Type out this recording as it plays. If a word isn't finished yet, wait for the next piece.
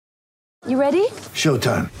You ready?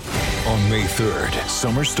 Showtime. On May 3rd,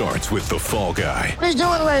 summer starts with The Fall Guy. Let's do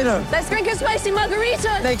it later. Let's drink a spicy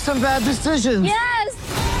margarita. Make some bad decisions. Yes!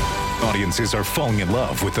 Audiences are falling in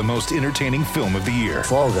love with the most entertaining film of the year.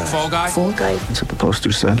 Fall Guy. Fall Guy? Fall Guy. That's what the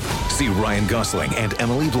poster said. See Ryan Gosling and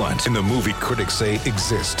Emily Blunt in the movie critics say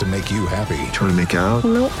exists to make you happy. Trying to make it out?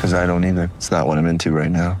 Nope. Because I don't either. It's not what I'm into right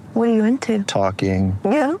now. What are you into? Talking.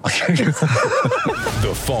 Yeah.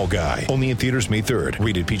 The Fall Guy. Only in theaters May 3rd.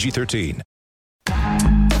 Rated PG-13.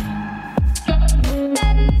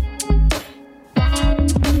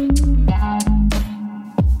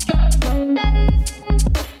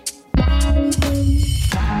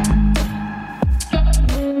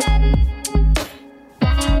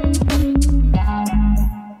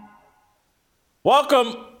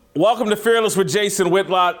 Welcome to Fearless with Jason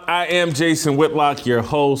Whitlock. I am Jason Whitlock, your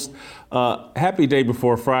host. Happy day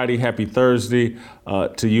before Friday. Happy Thursday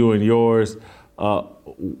to you and yours.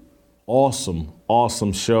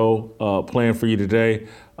 Awesome show planned for you today.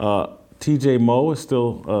 TJ Moe is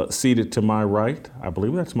still seated to my right. I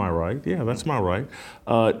believe that's my right. Yeah, that's my right.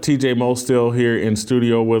 TJ Moe still here in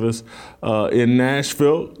studio with us in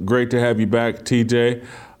Nashville. Great to have you back, TJ.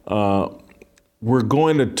 We're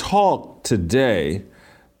going to talk today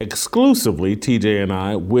exclusively, TJ and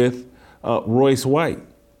I, with Royce White,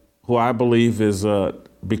 who I believe is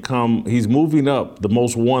he's moving up the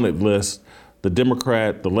most wanted list, the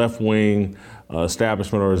Democrat, the left wing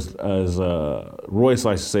establishment, or as Royce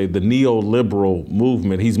likes to say, the neoliberal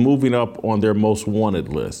movement. He's moving up on their most wanted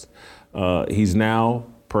list. He's now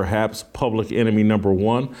perhaps public enemy number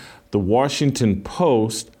one. The Washington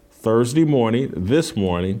Post, this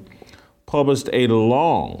morning, published a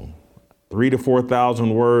long 3,000 to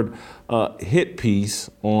 4,000 word hit piece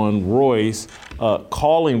on Royce,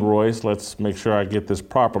 calling Royce, let's make sure I get this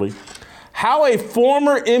properly, how a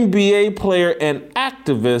former NBA player and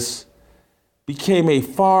activist became a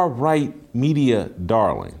far-right media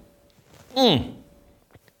darling.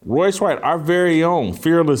 Royce White, our very own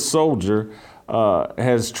fearless soldier,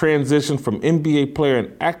 has transitioned from NBA player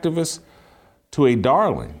and activist to a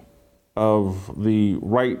darling of the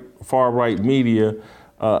far-right media.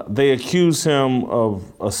 They accuse him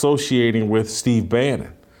of associating with Steve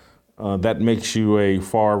Bannon. That makes you a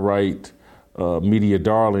far-right media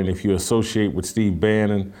darling if you associate with Steve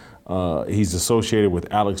Bannon. He's associated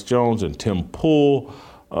with Alex Jones and Tim Pool.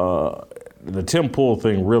 The Tim Pool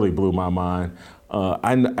thing really blew my mind.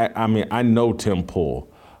 I know Tim Pool.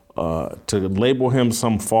 To label him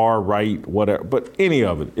some far-right, whatever, but any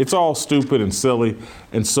of it, it's all stupid and silly.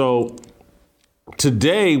 And so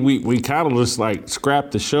today, we kind of just like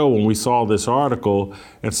scrapped the show when we saw this article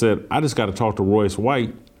and said, I just got to talk to Royce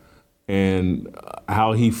White and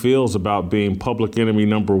how he feels about being public enemy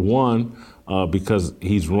number one because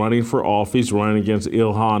he's running for office. He's running against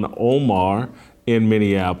Ilhan Omar in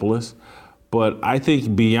Minneapolis. But I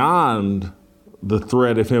think beyond the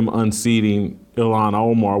threat of him unseating Ilhan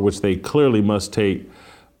Omar, which they clearly must take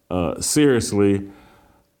seriously,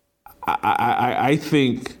 I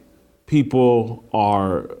think people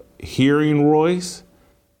are hearing Royce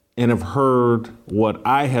and have heard what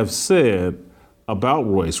I have said about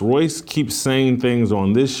Royce. Royce keeps saying things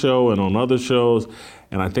on this show and on other shows.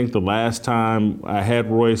 And I think the last time I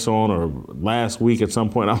had Royce on, or last week at some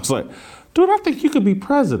point, I was like, dude, I think you could be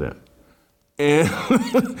president. And,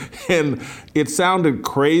 and it sounded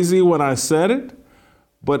crazy when I said it,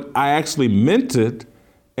 but I actually meant it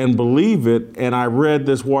and believe it. And I read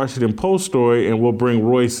this Washington Post story, and we'll bring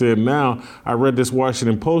Royce in now. I read this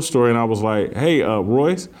Washington Post story, and I was like, hey,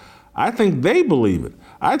 Royce, I think they believe it.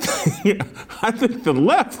 I think the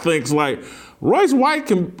left thinks like Royce White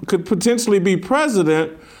could potentially be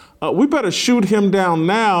president. We better shoot him down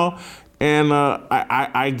now. And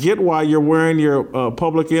I get why you're wearing your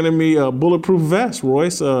public enemy bulletproof vest,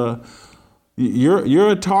 Royce.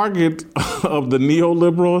 You're a target of the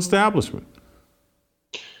neoliberal establishment.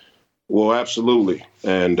 Well, absolutely.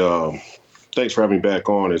 And thanks for having me back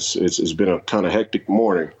on. It's been a kind of hectic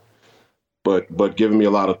morning, but giving me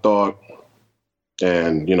a lot of thought.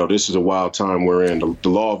 And, you know, this is a wild time we're in, the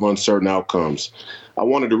law of uncertain outcomes. I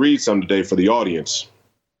wanted to read some today for the audience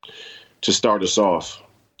to start us off.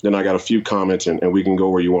 Then I got a few comments, and we can go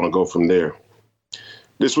where you want to go from there.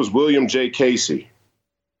 This was William J. Casey,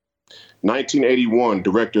 1981,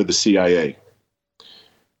 director of the CIA.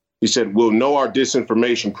 He said, we'll know our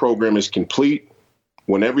disinformation program is complete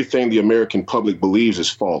when everything the American public believes is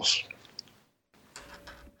false.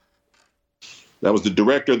 That was the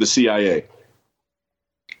director of the CIA.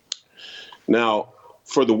 Now,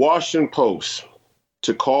 for the Washington Post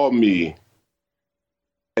to call me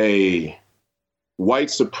a white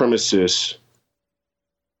supremacist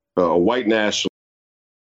a white nationalist.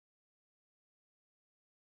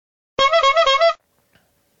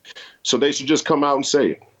 So they should just come out and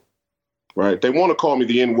say it, right? They want to call me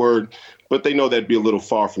the N-word, but they know that'd be a little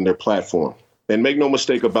far from their platform. And make no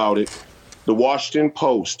mistake about it, the Washington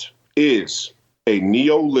Post is a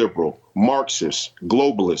neoliberal, Marxist,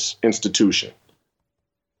 globalist institution.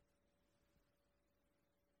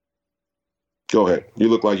 Go ahead. You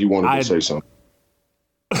look like you wanted to say something.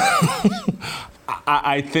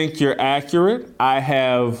 I think you're accurate. I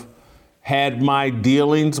have had my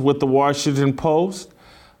dealings with the Washington Post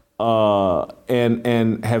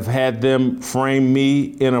and have had them frame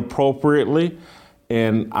me inappropriately.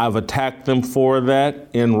 And I've attacked them for that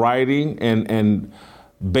in writing and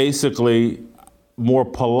basically more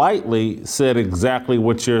politely said exactly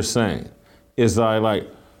what you're saying. Is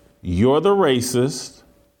you're the racist.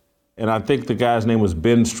 And I think the guy's name was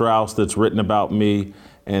Ben Strauss that's written about me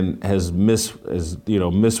and has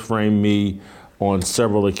misframed me on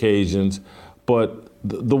several occasions. But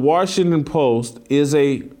the Washington Post is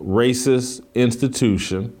a racist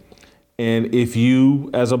institution. And if you,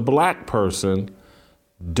 as a black person,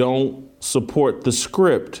 don't support the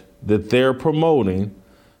script that they're promoting,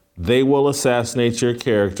 they will assassinate your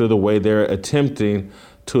character the way they're attempting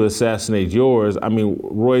to assassinate yours. I mean,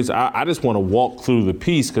 Royce, I just want to walk through the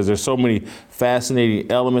piece because there's so many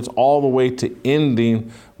fascinating elements all the way to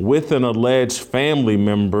ending with an alleged family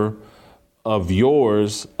member of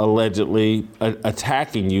yours allegedly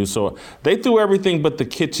attacking you. So they threw everything but the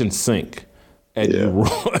kitchen sink at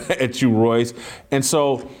you, Royce. And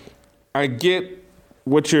so I get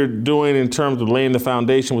what you're doing in terms of laying the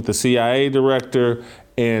foundation with the CIA director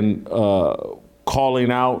and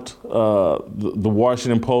calling out the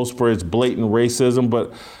Washington Post for its blatant racism.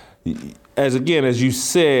 But as you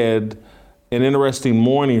said, an interesting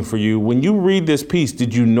morning for you. When you read this piece,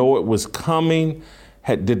 did you know it was coming?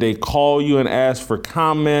 Did they call you and ask for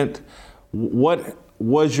comment? What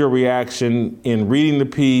was your reaction in reading the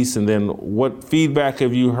piece? And then what feedback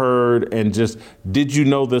have you heard? And just, did you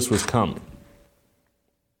know this was coming?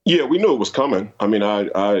 Yeah, we knew it was coming. I mean,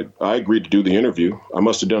 I agreed to do the interview. I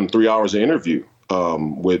must have done 3 hours of interview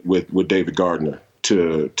with David Gardner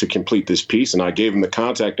to complete this piece. And I gave him the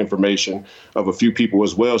contact information of a few people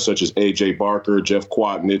as well, such as A.J. Barker, Jeff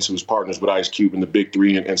Quatnitz, who's partners with Ice Cube and the Big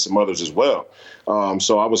Three, and some others as well.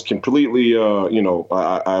 So I was completely,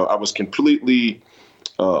 I was completely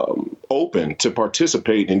open to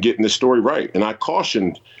participate in getting this story right. And I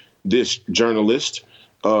cautioned this journalist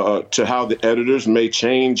to how the editors may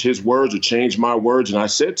change his words or change my words. And I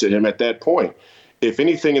said to him at that point, if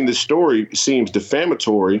anything in this story seems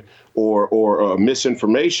defamatory or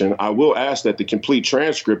misinformation, I will ask that the complete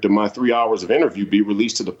transcript of my 3 hours of interview be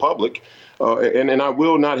released to the public. And I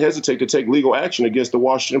will not hesitate to take legal action against the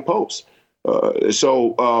Washington Post.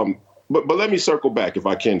 But let me circle back if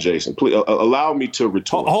I can, Jason. Please allow me to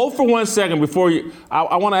retort. Hold for 1 second before you.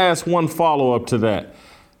 I want to ask one follow-up to that.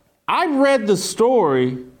 I read the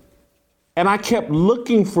story and I kept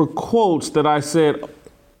looking for quotes that I said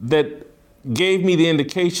that gave me the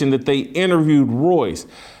indication that they interviewed Royce.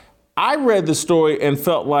 I read the story and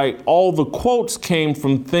felt like all the quotes came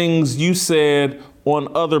from things you said on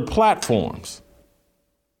other platforms.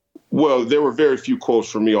 Well, there were very few quotes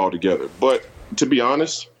from me altogether. But to be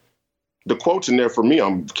honest, the quotes in there for me,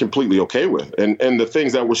 I'm completely okay with. And the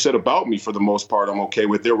things that were said about me, for the most part, I'm okay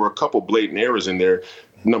with. There were a couple blatant errors in there.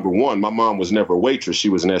 Number one, my mom was never a waitress. She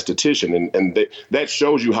was an esthetician. And that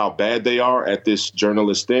shows you how bad they are at this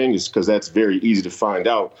journalist thing, is because that's very easy to find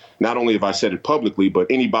out. Not only have I said it publicly, but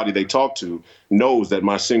anybody they talk to knows that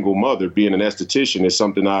my single mother being an esthetician is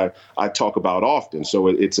something I talk about often. So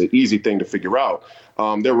it's an easy thing to figure out.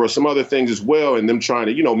 There were some other things as well, and them trying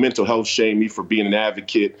to, mental health shame me for being an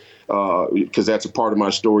advocate, because that's a part of my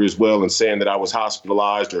story as well, and saying that I was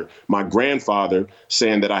hospitalized, or my grandfather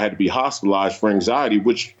saying that I had to be hospitalized for anxiety,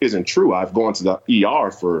 which isn't true. I've gone to the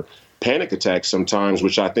ER for panic attacks sometimes,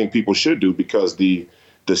 which I think people should do because the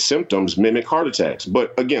symptoms mimic heart attacks.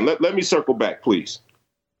 But again, let me circle back, please.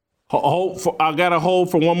 I got to hold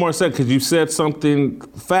for one more second, because you said something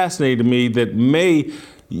fascinating to me that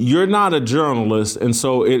you're not a journalist, and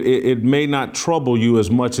so it may not trouble you as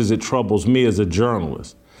much as it troubles me as a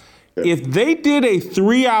journalist. Okay. If they did a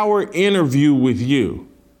 3-hour interview with you,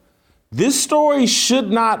 this story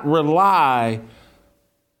should not rely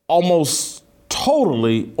almost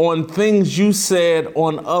totally on things you said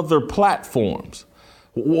on other platforms.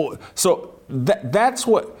 So that's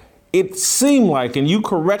what it seemed like, and you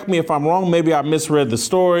correct me if I'm wrong. Maybe I misread the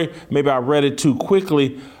story. Maybe I read it too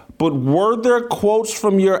quickly. But were there quotes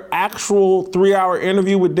from your actual 3-hour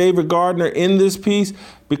interview with David Gardner in this piece?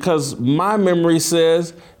 Because my memory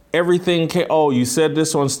says everything came, oh, you said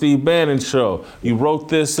this on Steve Bannon's show. You wrote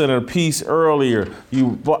this in a piece earlier.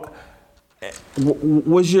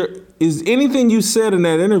 Is anything you said in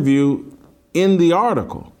that interview in the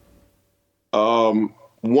article?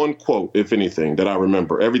 One quote, if anything, that I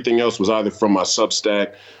remember. Everything else was either from my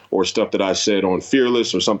Substack or stuff that I said on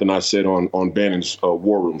Fearless or something I said on Bannon's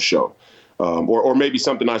War Room show. Or maybe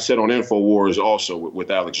something I said on InfoWars also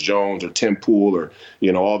with Alex Jones or Tim Pool or,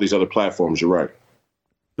 all these other platforms. You're right.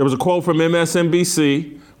 There was a quote from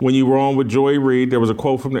MSNBC when you were on with Joy Reid. There was a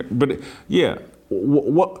quote from there. But, yeah,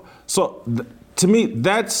 to me,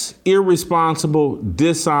 that's irresponsible,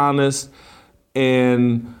 dishonest,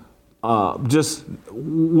 and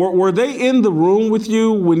were they in the room with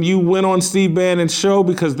you when you went on Steve Bannon's show?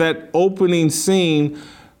 Because that opening scene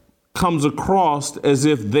comes across as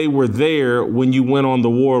if they were there when you went on the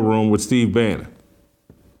War Room with Steve Bannon.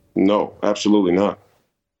 No, absolutely not.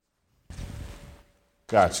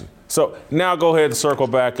 Gotcha. So now go ahead and circle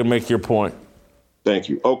back and make your point. Thank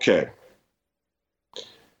you. Okay.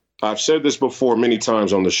 I've said this before many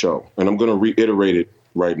times on the show, and I'm going to reiterate it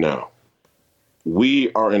right now.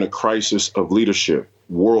 We are in a crisis of leadership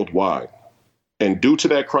worldwide. And due to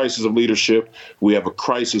that crisis of leadership, we have a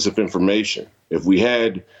crisis of information. If we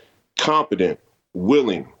had competent,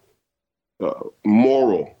 willing,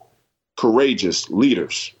 moral, courageous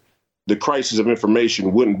leaders, the crisis of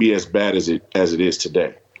information wouldn't be as bad as it is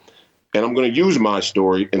today. And I'm going to use my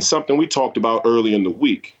story and something we talked about early in the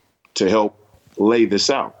week to help lay this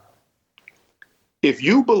out. If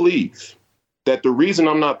you believe that the reason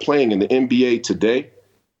I'm not playing in the NBA today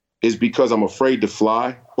is because I'm afraid to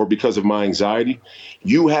fly or because of my anxiety,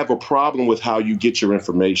 you have a problem with how you get your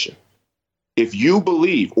information. If you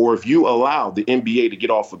believe or if you allow the NBA to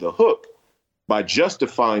get off of the hook by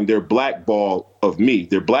justifying their blackballing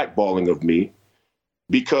of me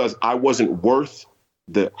because I wasn't worth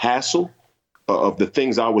the hassle of the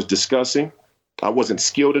things I was discussing, I wasn't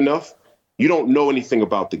skilled enough, you don't know anything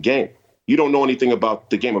about the game. You don't know anything about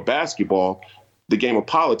the game of basketball, the game of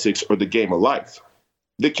politics, or the game of life.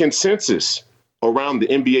 The consensus around the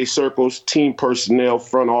NBA circles, team personnel,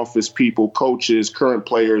 front office people, coaches, current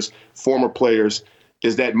players, former players,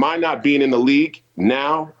 is that my not being in the league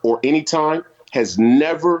now or anytime has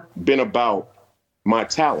never been about my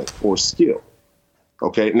talent or skill.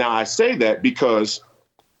 Okay, now I say that because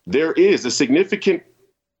there is a significant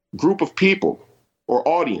group of people or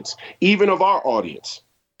audience, even of our audience,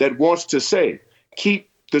 that wants to say, keep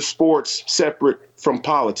the sports separate from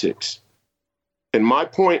politics. And my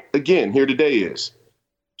point, again, here today is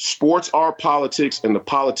sports are politics and the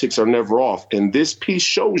politics are never off. And this piece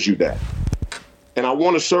shows you that. And I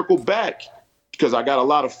want to circle back because I got a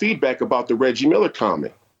lot of feedback about the Reggie Miller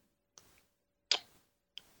comment.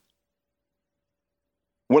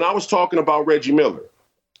 When I was talking about Reggie Miller,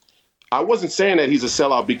 I wasn't saying that he's a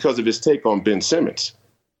sellout because of his take on Ben Simmons.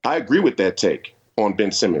 I agree with that take on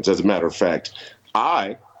Ben Simmons. As a matter of fact,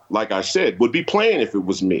 I, like I said, would be playing if it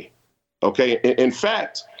was me. Okay. In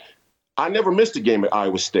fact, I never missed a game at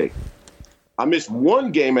Iowa State. I missed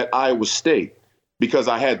one game at Iowa State because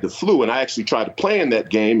I had the flu, and I actually tried to play in that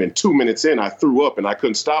game. And 2 minutes in, I threw up and I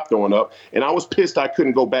couldn't stop throwing up. And I was pissed I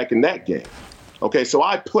couldn't go back in that game. Okay. So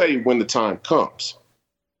I play when the time comes.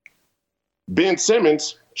 Ben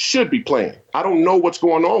Simmons should be playing. I don't know what's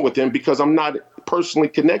going on with him because I'm not personally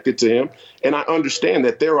connected to him. And I understand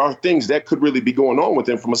that there are things that could really be going on with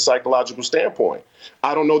him from a psychological standpoint.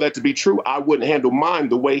 I don't know that to be true. I wouldn't handle mine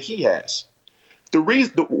the way he has.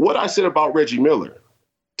 What I said about Reggie Miller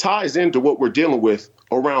ties into what we're dealing with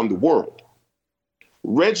around the world.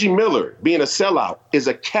 Reggie Miller being a sellout is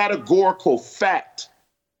a categorical fact.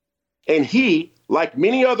 And he, like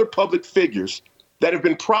many other public figures that have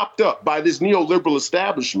been propped up by this neoliberal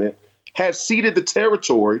establishment, have ceded the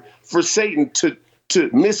territory for Satan to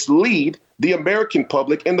mislead the American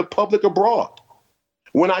public and the public abroad.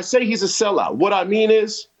 When I say he's a sellout, what I mean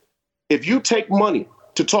is if you take money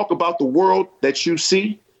to talk about the world that you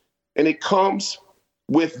see, and it comes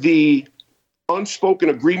with the unspoken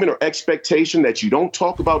agreement or expectation that you don't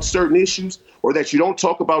talk about certain issues or that you don't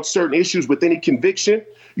talk about certain issues with any conviction,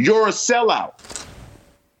 you're a sellout.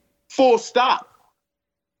 Full stop.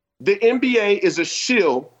 The NBA is a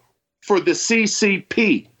shill for the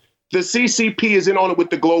CCP. The CCP is in on it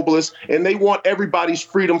with the globalists, and they want everybody's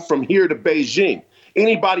freedom from here to Beijing.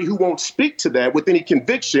 Anybody who won't speak to that with any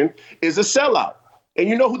conviction is a sellout. And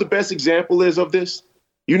you know who the best example is of this?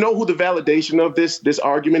 You know who the validation of this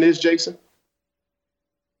argument is, Jason?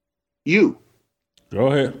 You. Go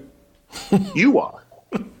ahead. You are.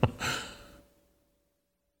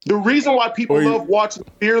 The reason why people love watching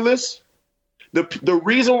Fearless, the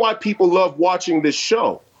reason why people love watching this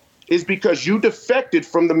show is because you defected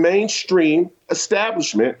from the mainstream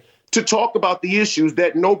establishment to talk about the issues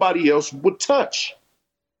that nobody else would touch.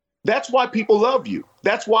 That's why people love you.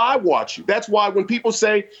 That's why I watch you. That's why when people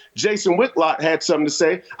say Jason Whitlock had something to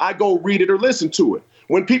say, I go read it or listen to it.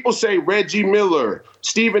 When people say Reggie Miller,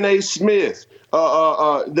 Stephen A. Smith,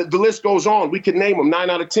 the list goes on, we can name them 9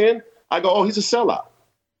 out of 10. I go, oh, he's a sellout.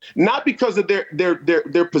 Not because of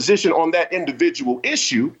their position on that individual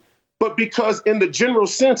issue, but because in the general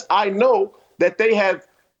sense, I know that they have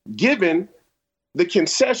given the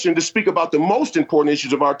concession to speak about the most important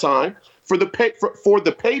issues of our time for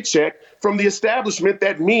the paycheck from the establishment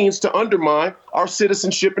that means to undermine our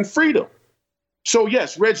citizenship and freedom. So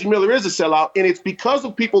yes, Reggie Miller is a sellout, and it's because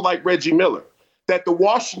of people like Reggie Miller that the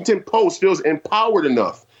Washington Post feels empowered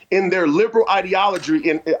enough in their liberal ideology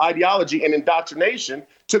and indoctrination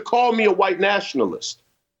to call me a white nationalist.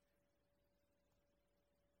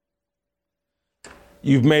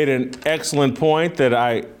 You've made an excellent point that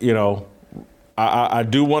I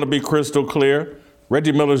do want to be crystal clear.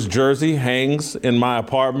 Reggie Miller's jersey hangs in my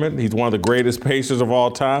apartment. He's one of the greatest Pacers of all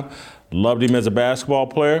time. Loved him as a basketball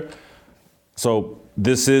player. So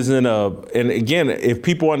this isn't and again, if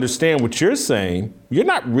people understand what you're saying, you're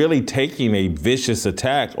not really taking a vicious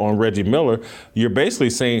attack on Reggie Miller. You're basically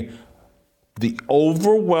saying the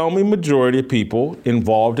overwhelming majority of people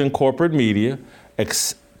involved in corporate media,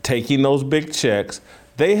 taking those big checks,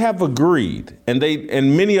 they have agreed, and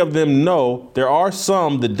many of them know. There are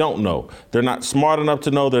some that don't know. They're not smart enough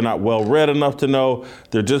to know. They're not well-read enough to know.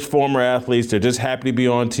 They're just former athletes. They're just happy to be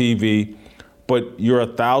on TV. But you're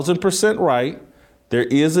 1,000% right. There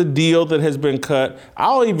is a deal that has been cut.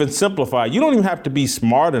 I'll even simplify. You don't even have to be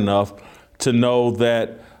smart enough to know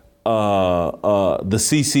that the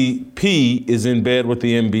CCP is in bed with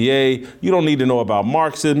the NBA. You don't need to know about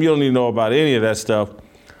Marxism. You don't need to know about any of that stuff.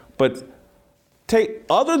 But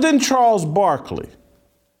other than Charles Barkley,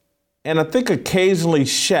 and I think occasionally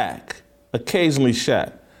Shaq,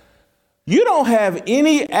 you don't have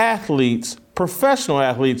any athletes, professional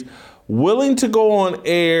athletes, willing to go on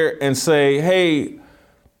air and say, hey,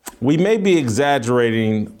 we may be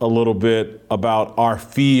exaggerating a little bit about our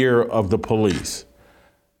fear of the police.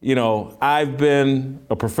 You know, I've been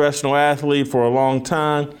a professional athlete for a long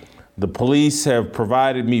time. The police have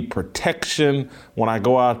provided me protection when I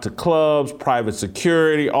go out to clubs, private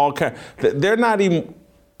security, all kinds. They're not even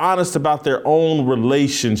honest about their own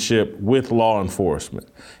relationship with law enforcement.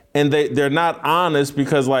 And they're not honest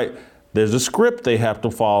because, like, there's a script they have to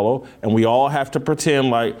follow, and we all have to pretend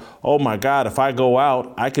like, oh my God, if I go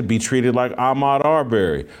out, I could be treated like Ahmaud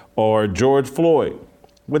Arbery or George Floyd.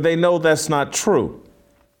 When they know that's not true.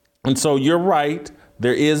 And so you're right,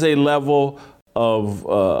 there is a level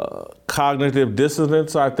of cognitive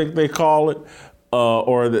dissonance, I think they call it,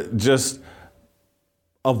 or just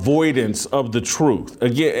avoidance of the truth.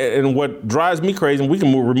 Again, and what drives me crazy, and we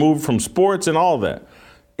can remove from sports and all that,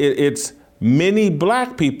 it's many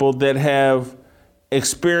black people that have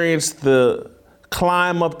experienced the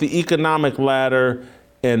climb up the economic ladder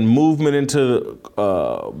and movement into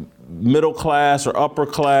middle class or upper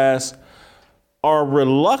class are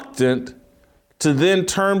reluctant to then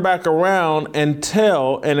turn back around and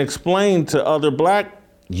tell and explain to other black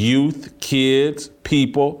youth, kids,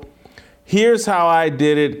 people, here's how I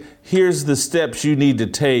did it, here's the steps you need to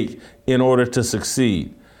take in order to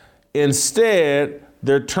succeed. Instead,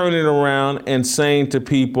 they're turning around and saying to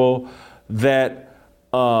people that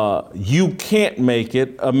you can't make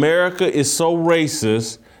it. America is so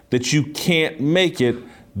racist that you can't make it.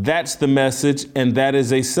 That's the message, and that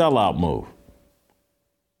is a sellout move.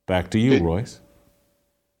 Back to you, Royce.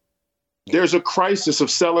 There's a crisis of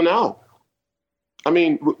selling out. I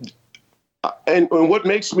mean, and what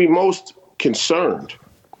makes me most concerned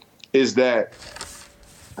is that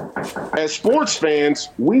as sports fans,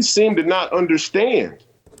 we seem to not understand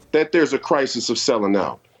that there's a crisis of selling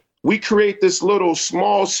out. We create this little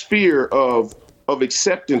small sphere of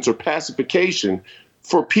acceptance or pacification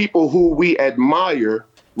for people who we admire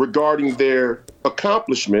regarding their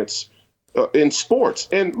accomplishments in sports.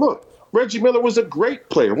 And look, Reggie Miller was a great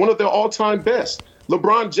player, one of their all-time best.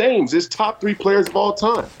 LeBron James is top 3 players of all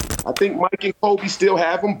time. I think Mike and Kobe still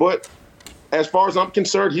have him, but as far as I'm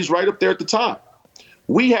concerned, he's right up there at the top.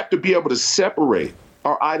 We have to be able to separate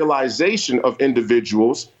our idolization of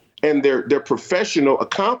individuals and their professional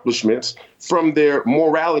accomplishments from their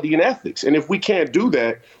morality and ethics. And if we can't do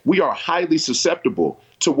that, we are highly susceptible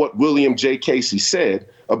to what William J. Casey said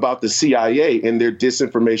about the CIA and their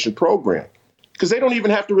disinformation program. Because they don't even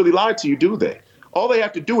have to really lie to you, do they? All they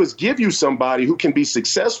have to do is give you somebody who can be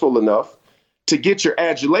successful enough to get your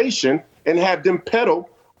adulation and have them peddle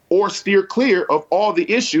or steer clear of all the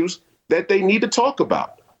issues that they need to talk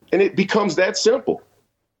about. And it becomes that simple.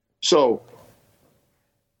 So.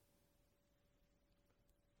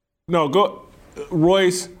 No, go,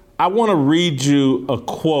 Royce, I want to read you a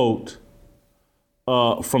quote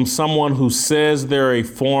from someone who says they're a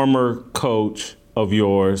former coach of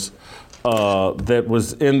yours that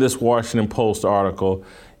was in this Washington Post article.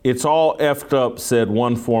 It's all effed up, said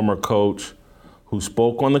one former coach who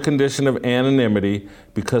spoke on the condition of anonymity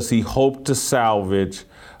because he hoped to salvage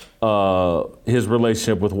his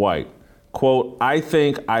relationship with White. Quote,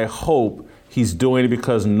 I hope he's doing it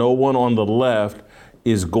because no one on the left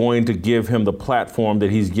is going to give him the platform that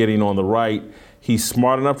he's getting on the right. He's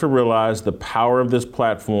smart enough to realize the power of this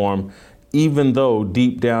platform, even though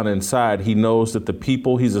deep down inside he knows that the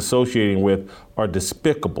people he's associating with are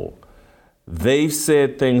despicable. They've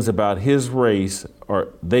said things about his race are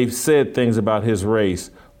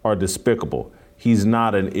despicable. He's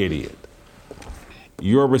not an idiot.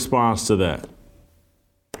 Your response to that?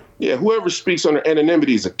 Yeah, whoever speaks under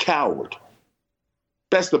anonymity is a coward.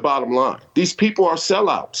 That's the bottom line. These people are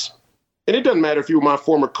sellouts. And it doesn't matter if you were my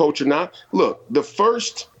former coach or not. Look, the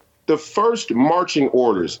first marching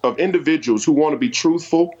orders of individuals who want to be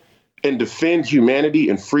truthful and defend humanity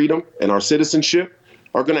and freedom and our citizenship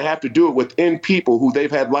are going to have to do it within people who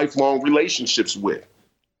they've had lifelong relationships with.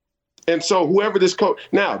 And so whoever this coach,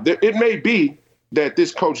 now, it may be that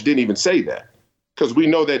this coach didn't even say that, because we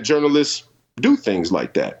know that journalists do things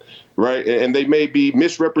like that, right? And they may be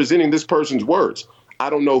misrepresenting this person's words. I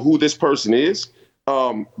don't know who this person is.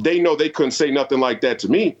 They know they couldn't say nothing like that to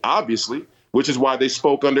me, obviously, which is why they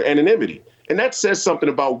spoke under anonymity. And that says something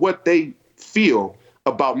about what they feel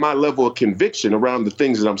about my level of conviction around the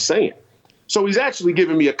things that I'm saying. So he's actually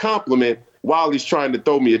giving me a compliment while he's trying to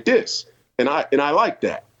throw me a diss. And I like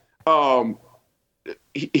that.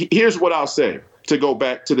 Here's what I'll say to go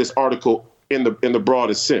back to this article in the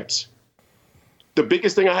broadest sense. The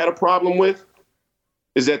biggest thing I had a problem with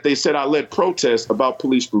is that they said I led protests about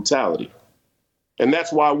police brutality. And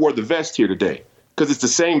that's why I wore the vest here today, because it's the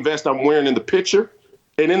same vest I'm wearing in the picture.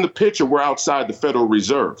 And in the picture, we're outside the Federal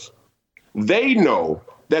Reserve. They know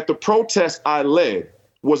that the protest I led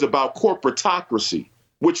was about corporatocracy,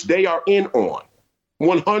 which they are in on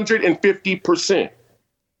 150%.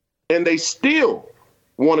 And they still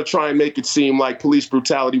want to try and make it seem like police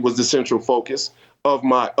brutality was the central focus of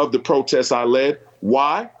the protests I led.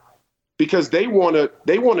 Why? Because they want to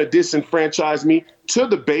disenfranchise me to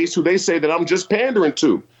the base who they say that I'm just pandering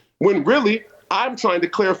to, when really I'm trying to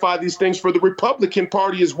clarify these things for the Republican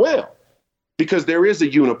Party as well, because there is a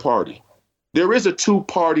uniparty. There is a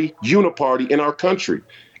two-party uniparty in our country.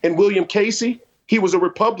 And William Casey, he was a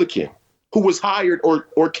Republican who was hired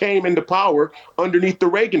or came into power underneath the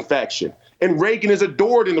Reagan faction. And Reagan is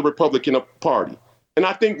adored in the Republican Party. And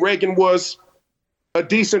I think Reagan was a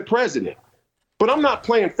decent president. But I'm not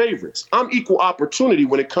playing favorites. I'm equal opportunity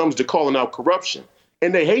when it comes to calling out corruption.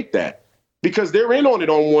 And they hate that because they're in on it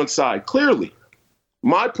on one side, clearly.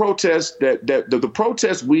 My protest, the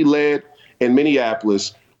protests we led in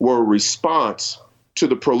Minneapolis were a response to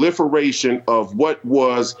the proliferation of what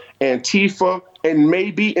was Antifa and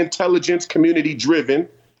maybe intelligence community-driven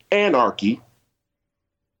anarchy.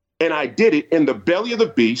 And I did it in the belly of the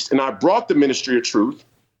beast, and I brought the ministry of truth,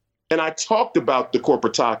 and I talked about the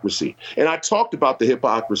corporatocracy, and I talked about the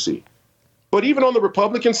hypocrisy. But even on the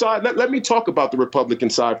Republican side, let me talk about the Republican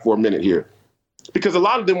side for a minute here, because a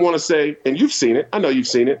lot of them want to say, and you've seen it, I know you've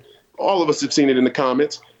seen it, all of us have seen it in the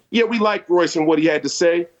comments, yeah, we liked Royce and what he had to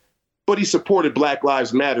say, but he supported Black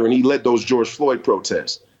Lives Matter and he led those George Floyd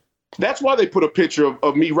protests. That's why they put a picture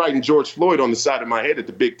of me writing George Floyd on the side of my head at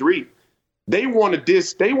the Big Three. They want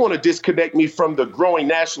to disconnect me from the growing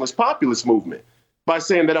nationalist populist movement by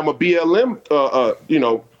saying that I'm a BLM,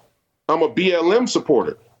 I'm a BLM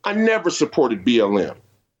supporter. I never supported BLM.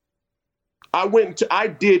 I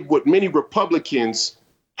did what many Republicans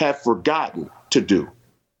have forgotten to do,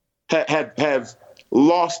 have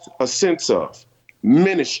lost a sense of: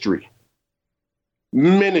 ministry.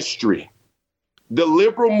 The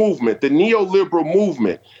liberal movement, the neoliberal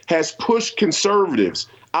movement, has pushed conservatives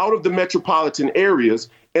out of the metropolitan areas,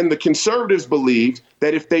 and the conservatives believed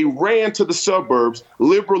that if they ran to the suburbs,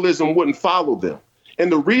 liberalism wouldn't follow them.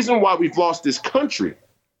 And the reason why we've lost this country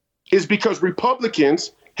is because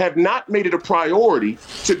Republicans have not made it a priority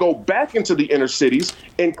to go back into the inner cities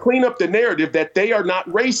and clean up the narrative that they are not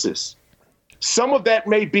racist. Some of that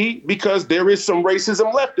may be because there is some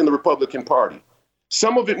racism left in the Republican Party.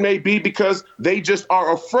 Some of it may be because they just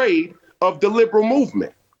are afraid of the liberal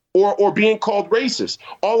movement or being called racist.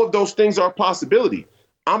 All of those things are a possibility.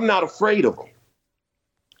 I'm not afraid of them.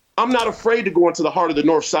 I'm not afraid to go into the heart of the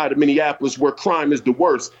north side of Minneapolis where crime is the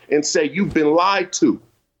worst and say, you've been lied to.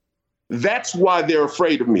 That's why they're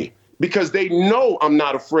afraid of me, because they know I'm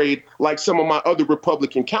not afraid, like some of my other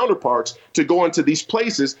Republican counterparts, to go into these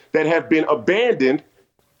places that have been abandoned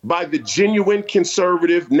by the genuine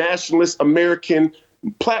conservative nationalist American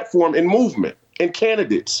platform and movement and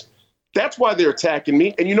candidates. That's why they're attacking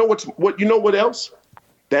me. And you know what else?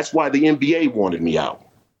 That's why the NBA wanted me out,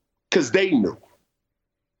 because they knew.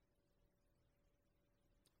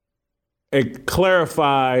 And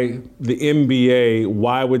clarify the NBA.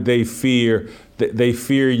 Why would they fear that? They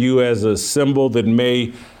fear you as a symbol that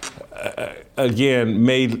may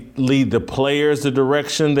lead the players the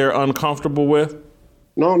direction they're uncomfortable with?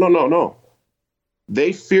 No.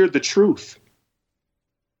 They fear the truth.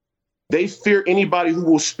 They fear anybody who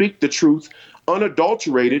will speak the truth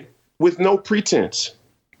unadulterated with no pretense.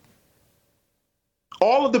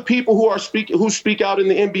 All of the people who speak out in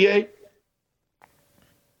the NBA,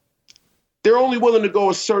 they're only willing to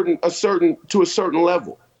go to a certain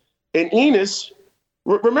level. And Enos,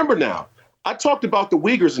 remember now, I talked about the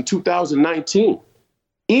Uyghurs in 2019.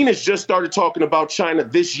 Enos just started talking about China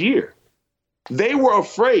this year. They were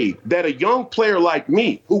afraid that a young player like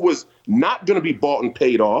me, who was not going to be bought and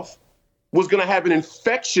paid off, was going to have an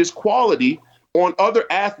infectious quality on other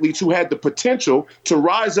athletes who had the potential to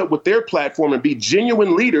rise up with their platform and be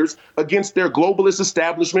genuine leaders against their globalist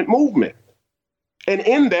establishment movement. And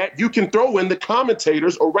in that, you can throw in the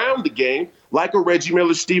commentators around the game, like a Reggie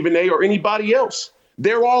Miller, Stephen A., or anybody else.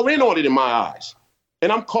 They're all in on it in my eyes.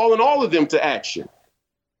 And I'm calling all of them to action.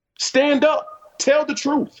 Stand up. Tell the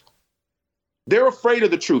truth. They're afraid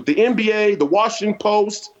of the truth. The NBA, the Washington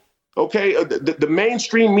Post, the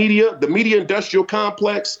mainstream media, the media industrial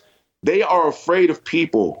complex, they are afraid of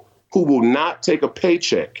people who will not take a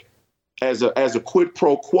paycheck as a quid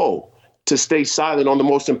pro quo to stay silent on the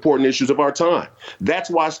most important issues of our time. That's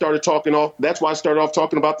why I started off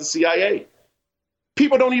talking about the CIA.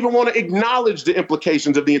 People don't even want to acknowledge the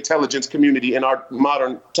implications of the intelligence community in our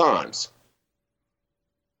modern times.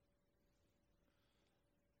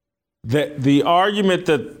 The argument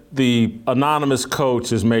that the anonymous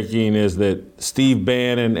coach is making is that Steve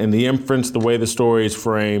Bannon and the inference, the way the story is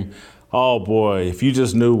framed, oh boy, if you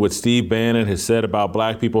just knew what Steve Bannon has said about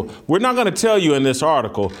black people. We're not going to tell you in this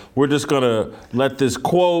article. We're just going to let this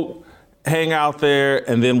quote hang out there,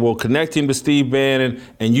 and then we'll connect him to Steve Bannon.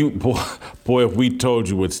 And you, boy, if we told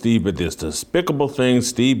you what this despicable thing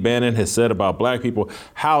Steve Bannon has said about black people,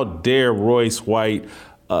 how dare Royce White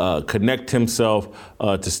connect himself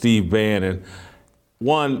to Steve Bannon.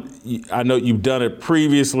 One, I know you've done it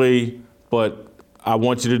previously, but I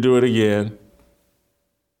want you to do it again.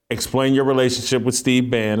 Explain your relationship with Steve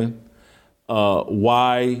Bannon,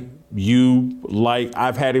 why you like,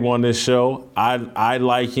 I've had him on this show. I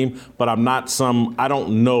like him, but I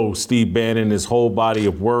don't know Steve Bannon, his whole body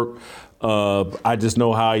of work. I just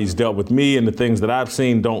know how he's dealt with me, and the things that I've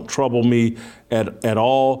seen don't trouble me at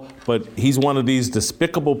all. But he's one of these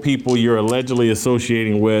despicable people you're allegedly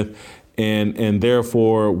associating with, and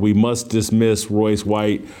therefore we must dismiss Royce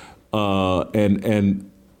White.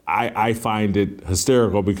 And I find it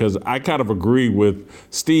hysterical because I kind of agree with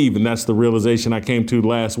Steve, and that's the realization I came to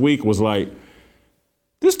last week was like,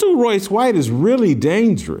 this dude Royce White is really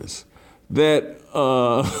dangerous. That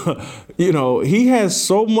he has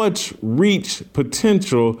so much reach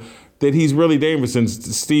potential that he's really dangerous. And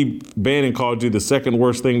Steve Bannon called you the second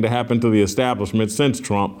worst thing to happen to the establishment since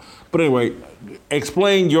Trump. But anyway,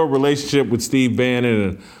 explain your relationship with Steve Bannon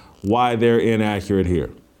and why they're inaccurate here.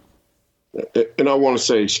 And I want to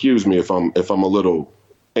say, excuse me if I'm a little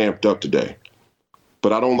amped up today,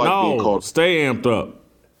 but I don't like being called. Stay amped up.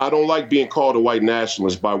 I don't like being called a white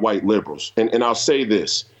nationalist by white liberals. And I'll say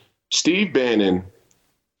this. Steve Bannon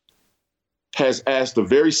has asked a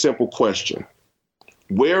very simple question.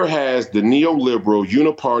 Where has the neoliberal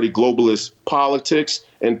uniparty globalist politics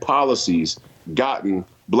and policies gotten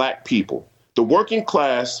black people, the working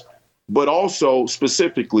class, but also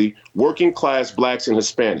specifically working class blacks and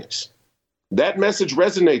Hispanics? That message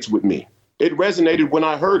resonates with me. It resonated when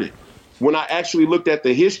I heard it, when I actually looked at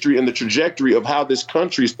the history and the trajectory of how this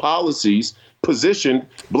country's policies positioned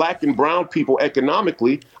black and brown people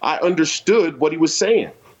economically. I understood what he was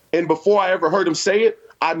saying. And before I ever heard him say it,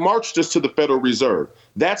 I marched us to the Federal Reserve.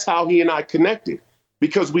 That's how he and I connected,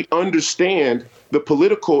 because we understand the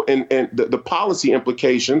political and the policy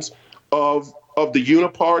implications of the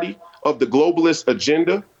uniparty, of the globalist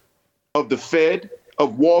agenda, of the Fed,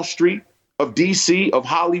 of Wall Street, of DC, of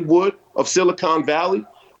Hollywood, of Silicon Valley.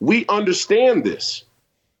 We understand this.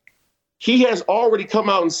 He has already come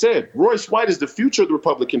out and said, Royce White is the future of the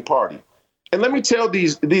Republican Party. And let me tell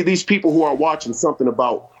these people who are watching something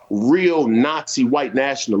about real Nazi white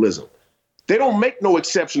nationalism. They don't make no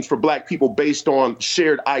exceptions for black people based on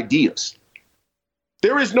shared ideas.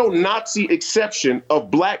 There is no Nazi exception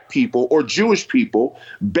of black people or Jewish people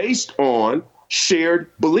based on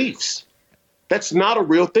shared beliefs. That's not a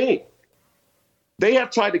real thing. They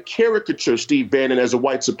have tried to caricature Steve Bannon as a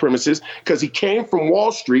white supremacist because he came from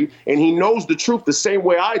Wall Street and he knows the truth the same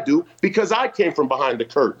way I do because I came from behind the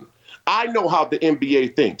curtain. I know how the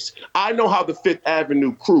NBA thinks. I know how the Fifth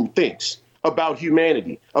Avenue crew thinks about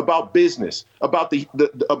humanity, about business, about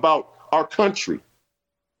about our country,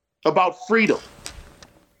 about freedom,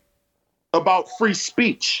 about free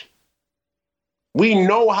speech. We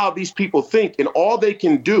know how these people think, and all they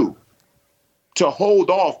can do to hold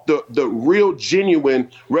off the real genuine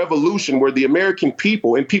revolution where the American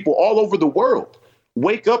people and people all over the world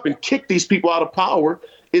wake up and kick these people out of power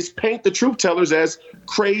is paint the truth tellers as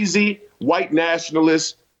crazy white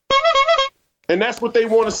nationalists. And that's what they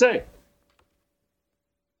want to say.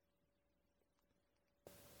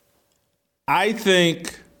 I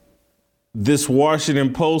think this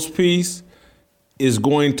Washington Post piece is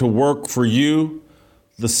going to work for you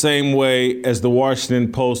the same way as the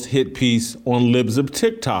Washington Post hit piece on Libs of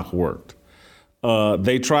TikTok worked.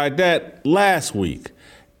 They tried that last week,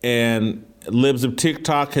 and Libs of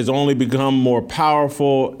TikTok has only become more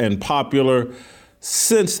powerful and popular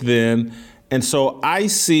since then. And so I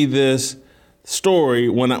see this story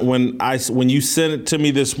when you sent it to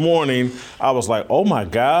me this morning, I was like, oh my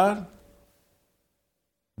God.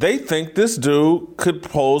 They think this dude could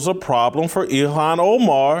pose a problem for Ilhan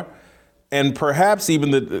Omar, and perhaps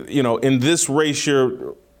even in this race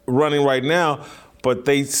you're running right now, but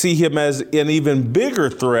they see him as an even bigger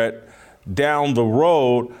threat down the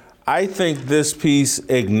road. I think this piece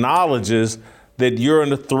acknowledges that you're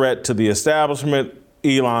a threat to the establishment,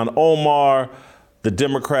 Ilhan Omar, the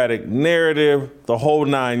Democratic narrative, the whole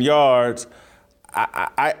 9 yards.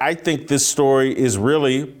 I think this story is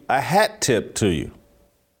really a hat tip to you.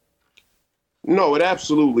 No, it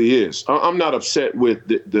absolutely is. I'm not upset with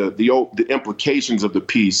the implications of the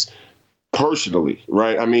piece personally,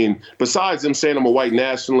 right? I mean, besides them saying I'm a white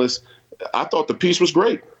nationalist, I thought the piece was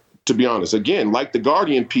great, to be honest. Again, like the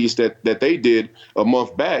Guardian piece that they did a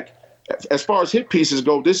month back, as far as hit pieces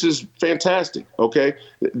go, this is fantastic, okay?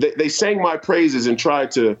 They sang my praises and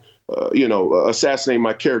tried to, assassinate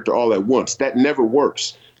my character all at once. That never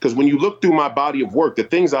works. Because when you look through my body of work, the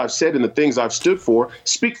things I've said and the things I've stood for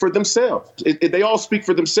speak for themselves. They all speak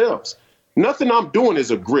for themselves. Nothing I'm doing is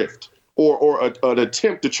a grift or an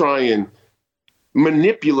attempt to try and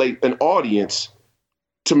manipulate an audience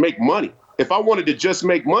to make money. If I wanted to just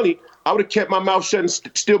make money, I would have kept my mouth shut and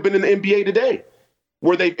still been in the NBA today,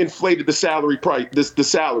 where they've inflated the salary price, the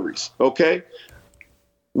salaries, okay?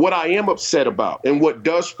 What I am upset about and what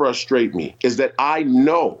does frustrate me is that I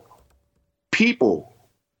know people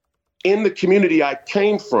in the community I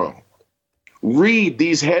came from read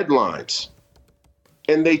these headlines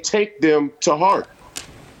and they take them to heart.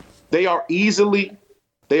 They are easily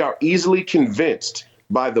convinced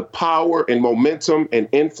by the power and momentum and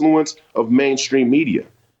influence of mainstream media.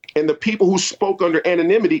 And the people who spoke under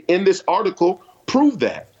anonymity in this article prove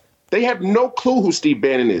that. They have no clue who Steve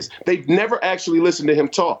Bannon is. They've never actually listened to him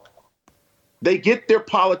talk. They get their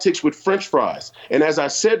politics with French fries. And as I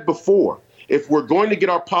said before, if we're going to get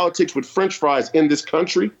our politics with French fries in this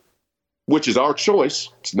country, which is our choice,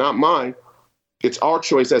 it's not mine, it's our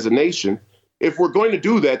choice as a nation. If we're going to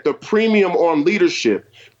do that, the premium on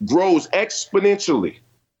leadership grows exponentially.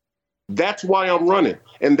 That's why I'm running.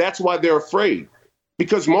 And that's why they're afraid.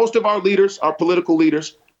 Because most of our leaders, our political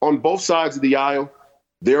leaders on both sides of the aisle,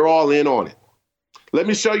 they're all in on it. Let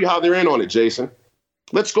me show you how they're in on it, Jason.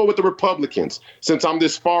 Let's go with the Republicans, since I'm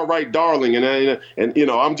this far right darling and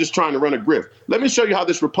I'm just trying to run a grift. Let me show you how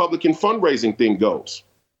this Republican fundraising thing goes.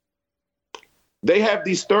 They have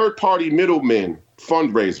these third-party middlemen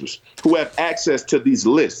fundraisers who have access to these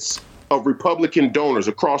lists of Republican donors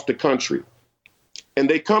across the country. And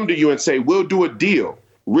they come to you and say, we'll do a deal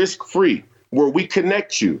risk-free where we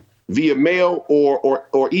connect you via mail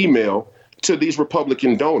or email to these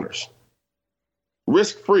Republican donors.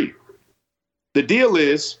 Risk-free. The deal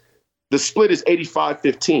is the split is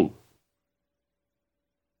 85-15.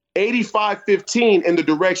 85-15 in the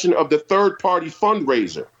direction of the third-party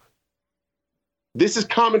fundraiser. This is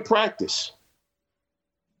common practice.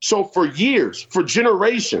 So for years, for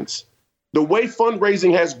generations, the way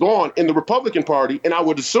fundraising has gone in the Republican Party, and I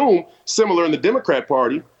would assume similar in the Democrat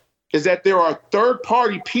Party, is that there are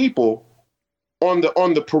third-party people on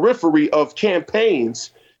the periphery of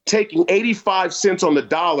campaigns taking 85 cents on the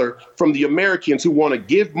dollar from the Americans who want to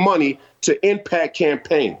give money to impact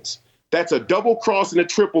campaigns. That's a double cross and a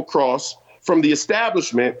triple cross from the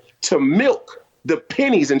establishment to milk the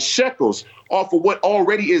pennies and shekels off of what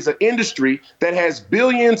already is an industry that has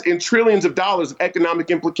billions and trillions of dollars of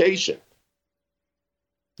economic implication.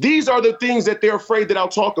 These are the things that they're afraid that I'll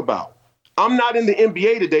talk about. I'm not in the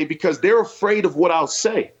NBA today because they're afraid of what I'll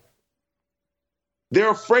say. They're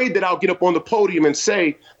afraid that I'll get up on the podium and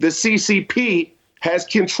say the CCP has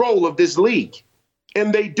control of this league.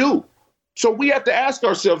 And they do. So we have to ask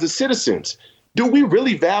ourselves as citizens, do we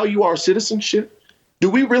really value our citizenship? Do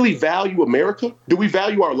we really value America? Do we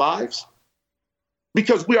value our lives?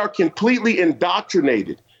 Because we are completely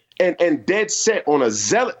indoctrinated and dead set on a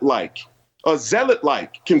zealot-like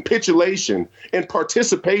capitulation and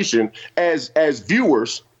participation as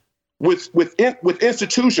viewers with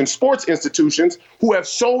institutions, sports institutions, who have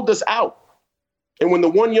sold us out. And when the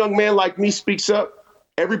one young man like me speaks up,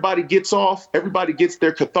 everybody gets off, everybody gets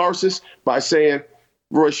their catharsis by saying,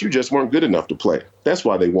 Royce, you just weren't good enough to play. That's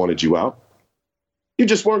why they wanted you out. You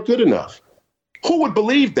just weren't good enough. Who would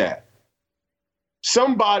believe that?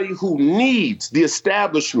 Somebody who needs the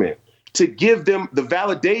establishment to give them the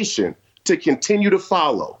validation to continue to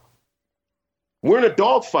follow. We're in a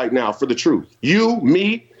dogfight now for the truth. You,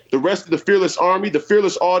 me, the rest of the Fearless Army, the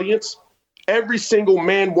Fearless audience, every single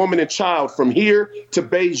man, woman, and child from here to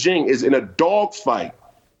Beijing is in a dogfight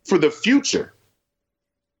for the future.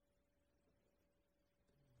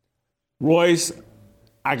 Royce,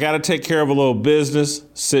 I got to take care of a little business.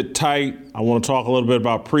 Sit tight. I want to talk a little bit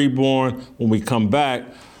about preborn. When we come back,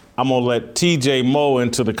 I'm going to let TJ Moe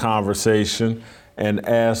into the conversation and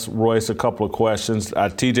ask Royce a couple of questions.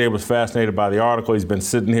 TJ was fascinated by the article. He's been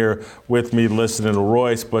sitting here with me listening to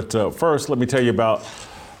Royce. But first, let me tell you about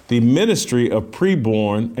the Ministry of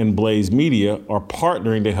Preborn and Blaze Media are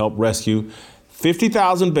partnering to help rescue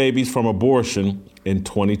 50,000 babies from abortion in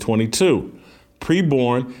 2022.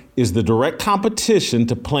 Preborn is the direct competition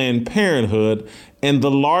to Planned Parenthood and the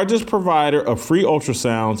largest provider of free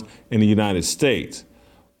ultrasounds in the United States.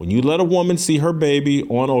 When you let a woman see her baby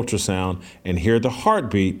on ultrasound and hear the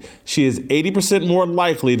heartbeat, she is 80% more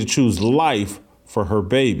likely to choose life for her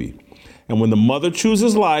baby. And when the mother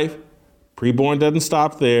chooses life, Preborn doesn't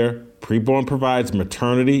stop there. Preborn provides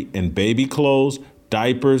maternity and baby clothes,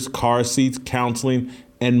 diapers, car seats, counseling,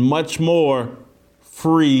 and much more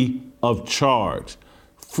free of charge.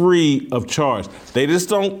 Free of charge. They just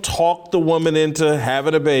don't talk the woman into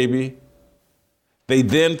having a baby. They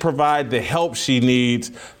then provide the help she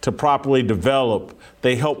needs to properly develop.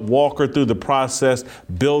 They help walk her through the process,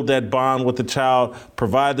 build that bond with the child,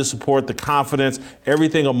 provide the support, the confidence,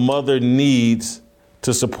 everything a mother needs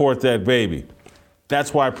to support that baby.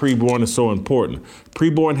 That's why Preborn is so important.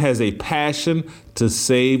 Preborn has a passion to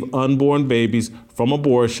save unborn babies from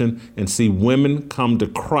abortion and see women come to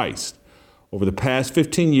Christ. Over the past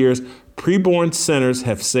 15 years, Preborn centers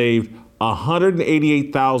have saved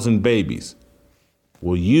 188,000 babies.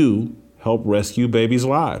 Will you help rescue babies'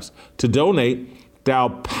 lives? To donate, dial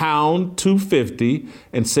pound 250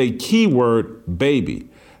 and say keyword baby.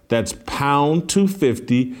 That's pound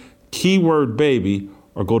 250, keyword baby,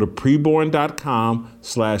 or go to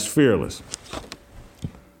preborn.com/fearless.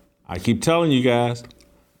 I keep telling you guys,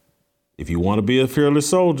 if you want to be a fearless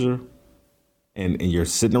soldier and you're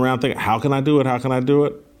sitting around thinking, how can I do it? How can I do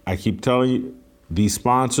it? I keep telling you, these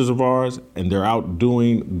sponsors of ours, and they're out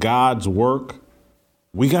doing God's work.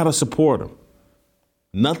 We got to support them.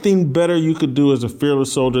 Nothing better you could do as a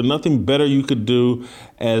fearless soldier, nothing better you could do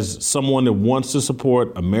as someone that wants to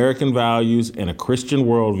support American values and a Christian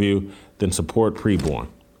worldview than support Preborn.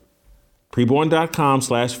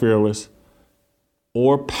 Preborn.com/fearless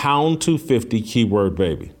or pound 250, keyword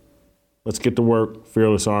baby. Let's get to work,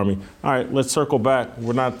 Fearless Army. All right, let's circle back.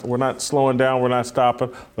 We're not slowing down. We're not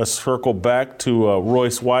stopping. Let's circle back to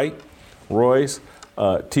Royce White. Royce,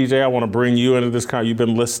 TJ, I want to bring you into this. You've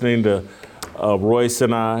been listening to Royce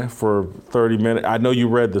and I for 30 minutes. I know you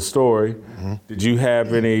read the story. Mm-hmm. Did you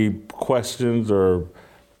have any questions or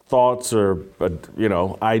thoughts or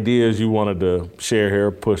ideas you wanted to share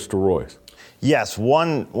here, push to Royce? Yes,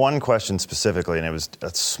 one question specifically, and it was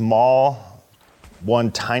a small,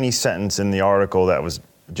 one tiny sentence in the article that was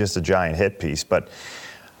just a giant hit piece. But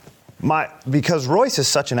because Royce is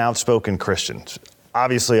such an outspoken Christian,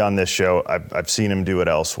 obviously on this show, I've seen him do it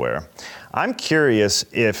elsewhere. I'm curious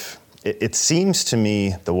if it seems to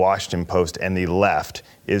me the Washington Post and the left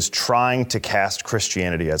is trying to cast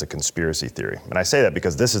Christianity as a conspiracy theory. And I say that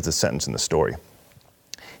because this is the sentence in the story.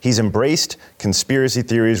 He's embraced conspiracy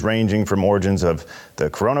theories ranging from origins of the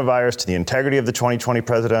coronavirus to the integrity of the 2020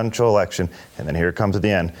 presidential election. And then here it comes at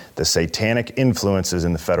the end, the satanic influences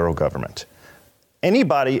in the federal government.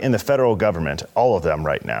 Anybody in the federal government, all of them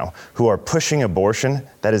right now, who are pushing abortion,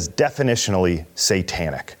 that is definitionally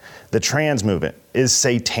satanic. The trans movement is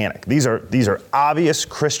satanic. These are obvious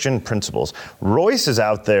Christian principles. Royce is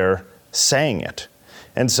out there saying it.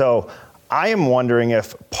 And so I am wondering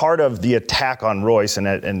if part of the attack on Royce,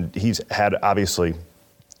 and he's had obviously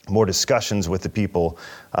more discussions with the people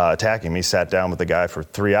attacking me, sat down with the guy for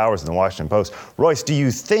 3 hours in the Washington Post. Royce, do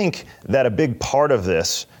you think that a big part of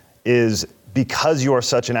this is because you are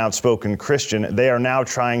such an outspoken Christian, they are now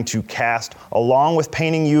trying to cast, along with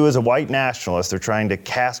painting you as a white nationalist, they're trying to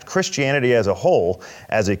cast Christianity as a whole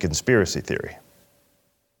as a conspiracy theory?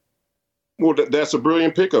 Well, that's a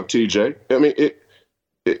brilliant pickup, TJ. I mean,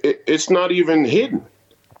 it's not even hidden.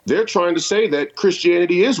 They're trying to say that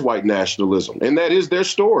Christianity is white nationalism, and that is their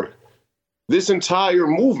story. This entire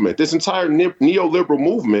movement, this entire neoliberal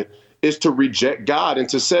movement is to reject God and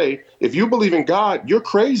to say, if you believe in God, you're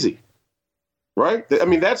crazy. Right? I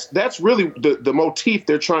mean, that's really the motif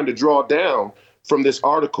they're trying to draw down from this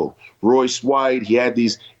article. Royce White, he had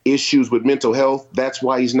these issues with mental health. That's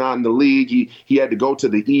why he's not in the league. He had to go to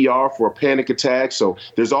the ER for a panic attack. So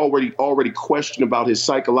there's already question about his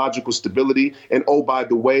psychological stability. And oh, by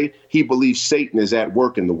the way, he believes Satan is at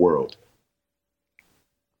work in the world.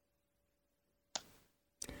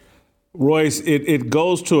 Royce, it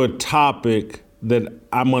goes to a topic that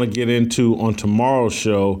I'm going to get into on tomorrow's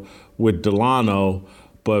show with Delano,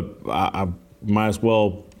 but I might as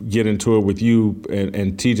well get into it with you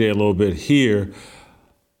and TJ a little bit here.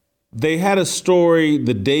 They had a story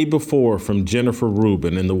the day before from Jennifer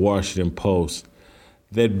Rubin in the Washington Post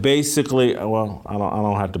that basically, well, I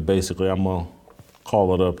don't have to basically, I'm going to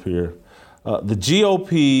call it up here. The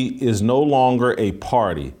GOP is no longer a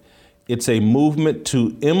party. It's a movement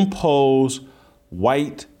to impose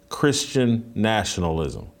white Christian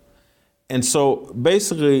nationalism. And so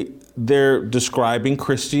basically, they're describing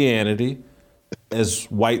Christianity as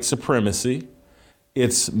white supremacy.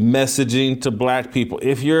 It's messaging to black people.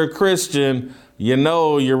 If you're a Christian, you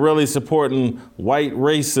know you're really supporting white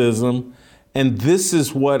racism. And this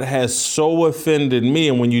is what has so offended me.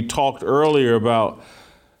 And when you talked earlier about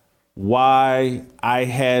why I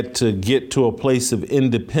had to get to a place of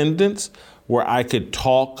independence where I could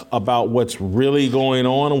talk about what's really going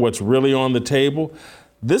on and what's really on the table,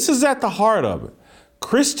 this is at the heart of it.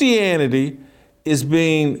 Christianity is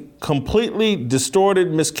being completely distorted,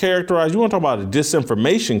 mischaracterized. You want to talk about a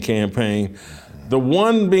disinformation campaign, the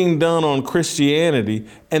one being done on Christianity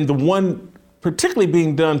and the one particularly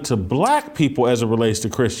being done to black people as it relates to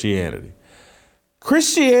Christianity.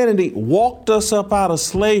 Christianity walked us up out of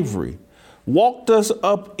slavery, walked us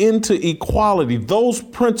up into equality, those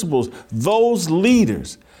principles, those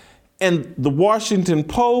leaders. And the Washington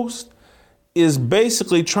Post is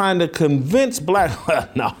basically trying to convince black,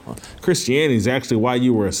 no, Christianity is actually why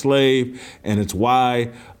you were a slave, and it's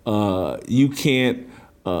why you can't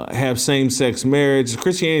have same-sex marriage.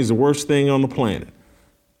 Christianity is the worst thing on the planet.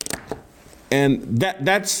 And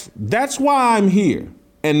that's why I'm here,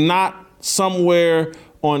 and not somewhere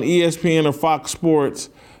on ESPN or Fox Sports.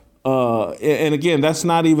 And again, that's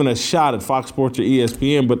not even a shot at Fox Sports or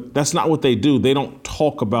ESPN, but that's not what they do. They don't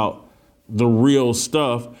talk about the real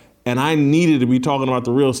stuff. And I needed to be talking about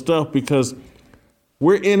the real stuff because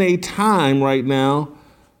we're in a time right now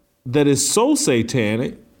that is so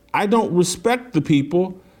satanic. I don't respect the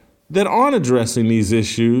people that aren't addressing these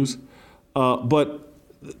issues. But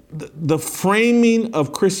the framing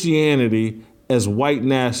of Christianity as white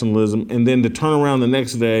nationalism and then to turn around the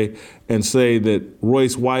next day and say that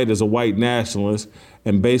Royce White is a white nationalist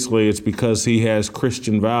and basically it's because he has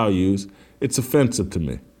Christian values, it's offensive to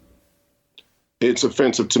me. It's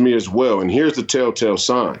offensive to me as well. And here's the telltale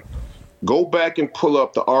sign. Go back and pull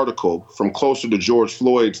up the article from closer to the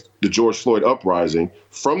George Floyd uprising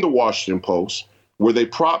from the Washington Post, where they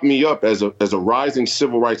propped me up as a rising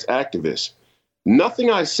civil rights activist. Nothing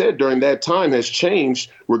I said during that time has changed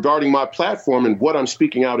regarding my platform and what I'm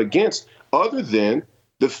speaking out against, other than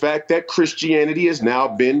the fact that Christianity has now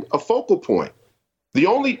been a focal point.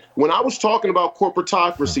 When I was talking about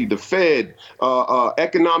corporatocracy, the Fed,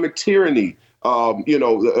 economic tyranny,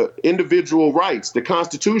 individual rights, the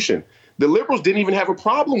Constitution, the liberals didn't even have a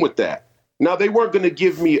problem with that. Now, they weren't going to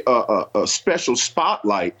give me a special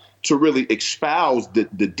spotlight to really espouse the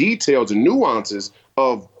details and nuances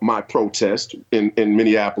of my protest in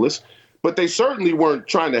Minneapolis, but they certainly weren't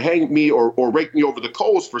trying to hang me or rake me over the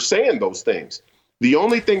coals for saying those things. The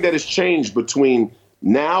only thing that has changed between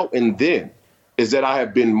now and then is that I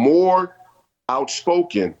have been more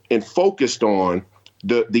outspoken and focused on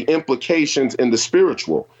the implications in the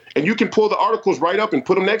spiritual. And you can pull the articles right up and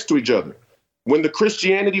put them next to each other. When the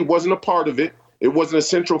Christianity wasn't a part of it, it wasn't a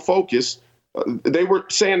central focus. They were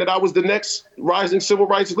saying that I was the next rising civil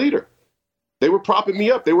rights leader. They were propping me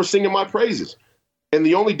up. They were singing my praises. And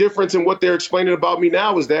the only difference in what they're explaining about me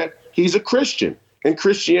now is that he's a Christian, and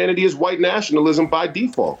Christianity is white nationalism by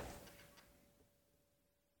default.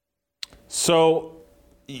 So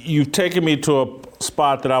you've taken me to a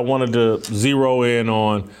spot that I wanted to zero in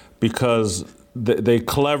on, because they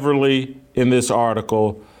cleverly, in this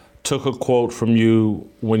article, took a quote from you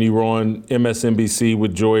when you were on MSNBC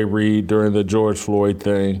with Joy Reid during the George Floyd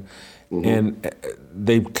thing. Mm-hmm. And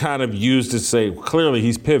they kind of used it to say, clearly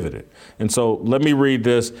he's pivoted. And so let me read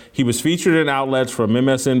this. He was featured in outlets from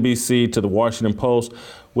MSNBC to the Washington Post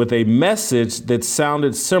with a message that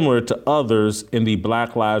sounded similar to others in the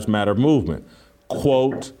Black Lives Matter movement.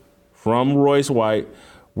 Quote from Royce White,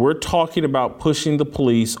 "We're talking about pushing the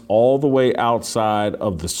police all the way outside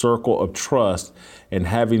of the circle of trust and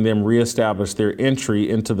having them reestablish their entry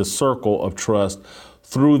into the circle of trust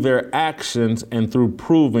through their actions and through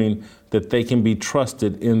proving that they can be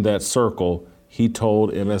trusted in that circle," he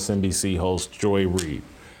told MSNBC host Joy Reid.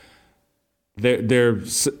 They're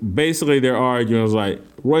basically, their argument is like,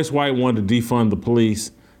 Royce White wanted to defund the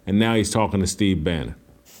police, and now he's talking to Steve Bannon.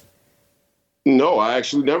 No, I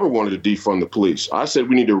actually never wanted to defund the police. I said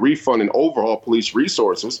we need to refund and overhaul police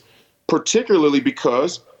resources, particularly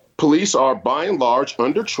because police are by and large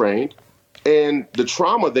undertrained, and the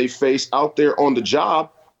trauma they face out there on the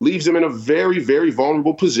job leaves them in a very, very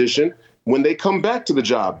vulnerable position when they come back to the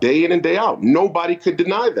job day in and day out. Nobody could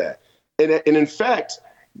deny that. And in fact,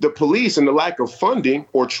 the police and the lack of funding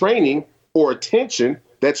or training or attention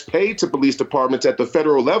that's paid to police departments at the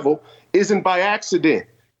federal level isn't by accident.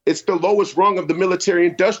 It's the lowest rung of the military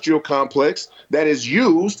industrial complex that is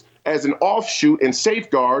used as an offshoot and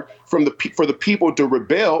safeguard for the people to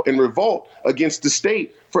rebel and revolt against the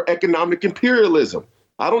state for economic imperialism.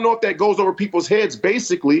 I don't know if that goes over people's heads.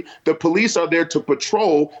 Basically, the police are there to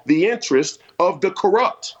patrol the interest of the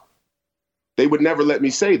corrupt. They would never let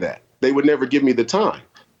me say that. They would never give me the time.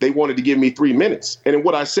 They wanted to give me 3 minutes. And in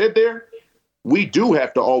what I said there, we do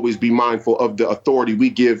have to always be mindful of the authority we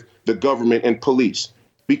give the government and police.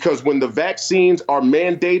 Because when the vaccines are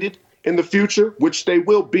mandated in the future, which they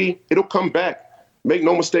will be, it'll come back. Make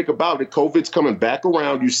no mistake about it. COVID's coming back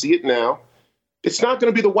around. You see it now. It's not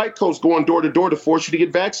going to be the white coats going door to door to force you to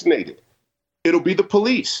get vaccinated. It'll be the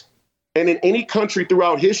police. And in any country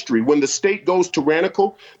throughout history, when the state goes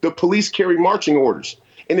tyrannical, the police carry marching orders.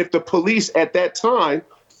 And if the police at that time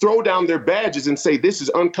throw down their badges and say this is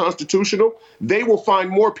unconstitutional, they will find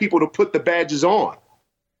more people to put the badges on.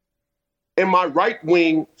 And my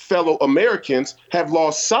right-wing fellow Americans have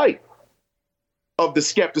lost sight of the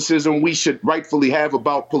skepticism we should rightfully have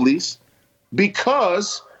about police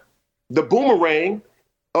because the boomerang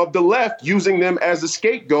of the left using them as a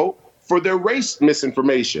scapegoat for their race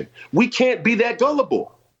misinformation. We can't be that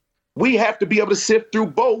gullible. We have to be able to sift through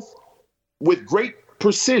both with great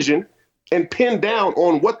precision and pin down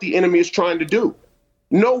on what the enemy is trying to do.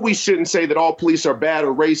 No, we shouldn't say that all police are bad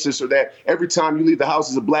or racist or that every time you leave the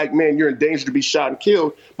house as a black man, you're in danger to be shot and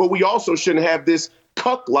killed. But we also shouldn't have this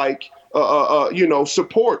cuck-like,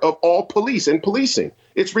 support of all police and policing.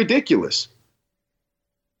 It's ridiculous.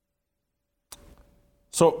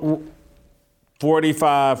 So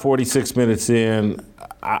 46 minutes in,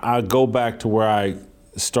 I go back to where I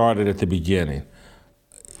started at the beginning.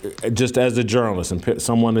 Just as a journalist and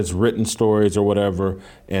someone that's written stories or whatever,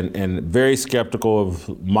 and very skeptical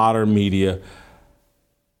of modern media,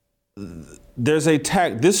 there's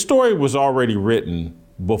this story was already written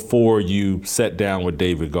before you sat down with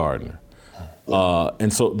David Gardner.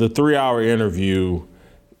 And so the 3-hour interview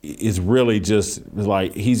is really just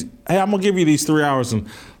like, hey, I'm gonna give you these 3 hours and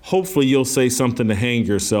hopefully you'll say something to hang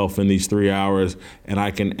yourself in these 3 hours and I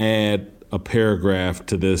can add a paragraph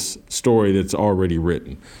to this story that's already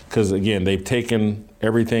written. Because again, they've taken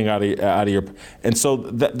everything out of your, and so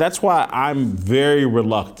that's why I'm very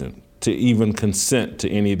reluctant to even consent to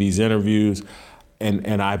any of these interviews.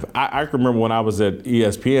 And I remember when I was at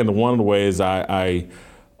ESPN, one of the ways I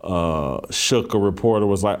shook a reporter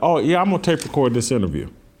was like, oh yeah, I'm gonna tape record this interview.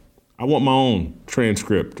 I want my own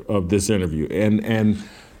transcript of this interview.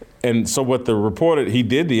 And so what the reporter, he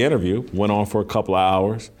did the interview, went on for a couple of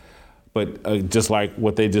hours, but just like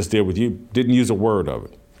what they just did with you, didn't use a word of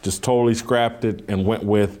it. Just totally scrapped it and went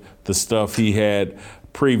with the stuff he had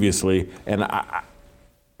previously. And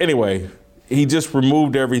anyway, he just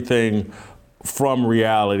removed everything from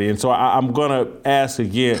reality. And so I'm gonna ask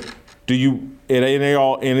again, do you in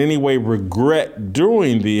any way regret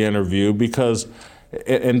doing the interview? Because,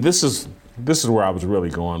 and this is where I was really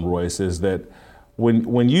going, Royce, is that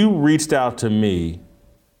when you reached out to me,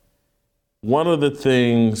 one of the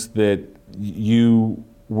things that you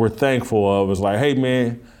were thankful of was like, hey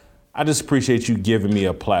man, I just appreciate you giving me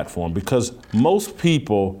a platform, because most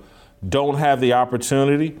people don't have the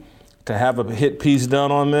opportunity to have a hit piece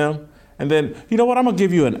done on them. And then, you know what, I'm gonna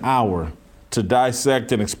give you an hour to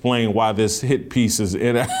dissect and explain why this hit piece is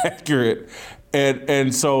inaccurate.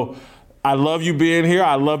 And so I love you being here.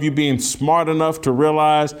 I love you being smart enough to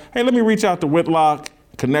realize, hey, let me reach out to Whitlock,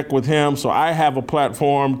 connect with him so I have a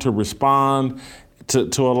platform to respond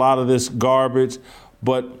to a lot of this garbage.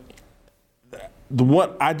 But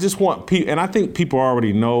what I just want people, and I think people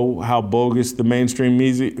already know how bogus the mainstream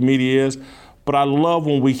media is, but I love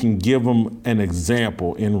when we can give them an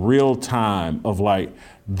example in real time of like,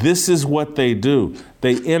 this is what they do.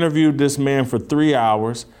 They interviewed this man for 3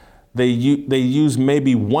 hours. They used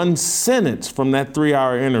maybe one sentence from that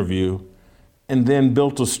 3-hour interview and then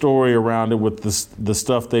built a story around it with the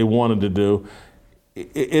stuff they wanted to do.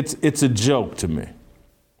 It's a joke to me.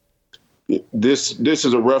 This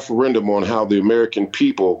is a referendum on how the American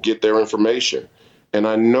people get their information. And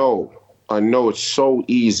I know it's so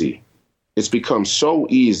easy. It's become so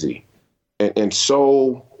easy and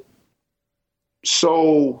so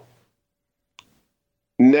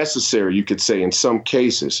necessary, you could say, in some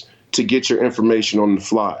cases, to get your information on the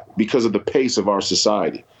fly because of the pace of our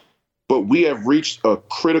society. But we have reached a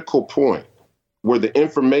critical point where the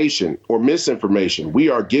information or misinformation we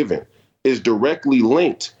are given is directly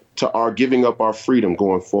linked to our giving up our freedom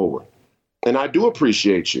going forward. And I do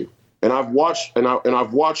appreciate you. And I've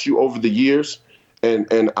watched you over the years,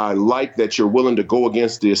 and I like that you're willing to go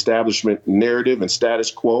against the establishment narrative and status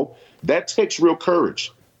quo. That takes real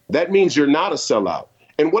courage. That means you're not a sellout.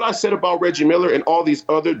 And what I said about Reggie Miller and all these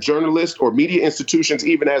other journalists or media institutions,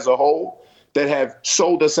 even as a whole, that have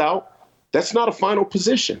sold us out, that's not a final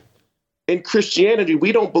position. In Christianity,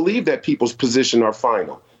 we don't believe that people's position are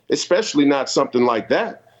final, especially not something like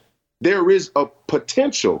that. There is a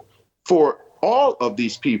potential for all of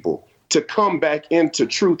these people to come back into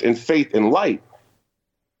truth and faith and light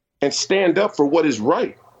and stand up for what is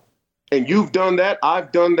right. And you've done that.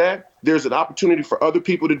 I've done that. There's an opportunity for other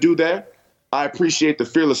people to do that. I appreciate the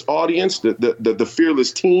fearless audience, the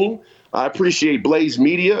fearless team. I appreciate Blaze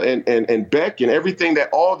Media and Beck and everything that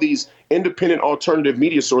all these independent alternative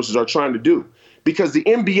media sources are trying to do, because the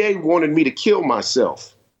NBA wanted me to kill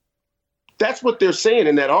myself. That's what they're saying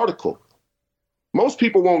in that article. Most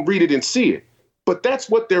people won't read it and see it, but that's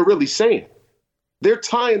what they're really saying. They're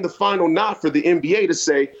tying the final knot for the NBA to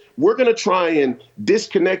say, we're going to try and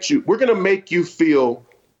disconnect you. We're going to make you feel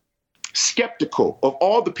skeptical of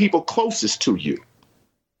all the people closest to you,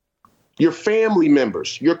 your family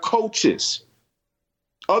members, your coaches,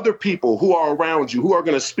 other people who are around you, who are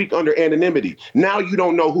going to speak under anonymity. Now you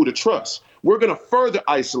don't know who to trust. We're going to further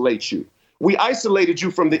isolate you. We isolated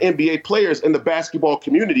you from the NBA players in the basketball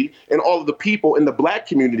community and all of the people in the Black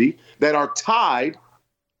community that are tied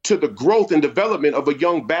to the growth and development of a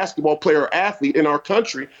young basketball player or athlete in our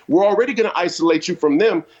country. We're already going to isolate you from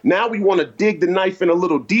them. Now we want to dig the knife in a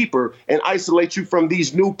little deeper and isolate you from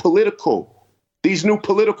these new political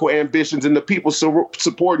ambitions and the people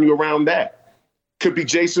supporting you around that. Could be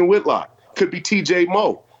Jason Whitlock, could be TJ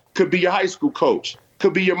Moe, could be your high school coach,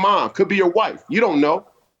 could be your mom, could be your wife. You don't know.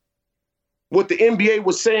 What the NBA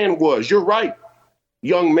was saying was, you're right,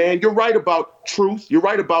 young man. You're right about truth. You're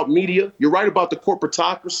right about media. You're right about the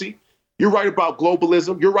corporatocracy. You're right about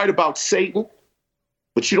globalism. You're right about Satan.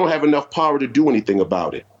 But you don't have enough power to do anything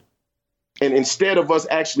about it. And instead of us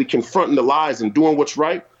actually confronting the lies and doing what's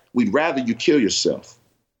right, we'd rather you kill yourself.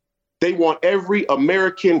 They want every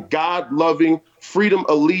American, God-loving,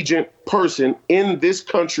 freedom-allegiant person in this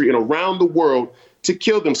country and around the world to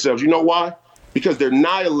kill themselves. You know why? Because they're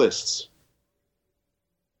nihilists.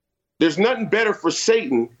 There's nothing better for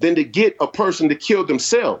Satan than to get a person to kill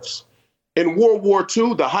themselves. In World War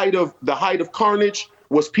II, the height of carnage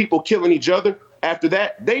was people killing each other. After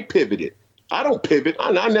that, they pivoted. I don't pivot.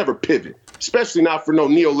 I never pivot, especially not for no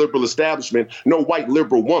neoliberal establishment, no white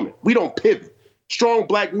liberal woman. We don't pivot. Strong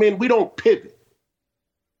Black men, we don't pivot.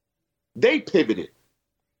 They pivoted.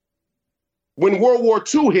 When World War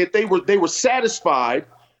II hit, they were satisfied.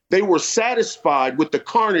 They were satisfied with the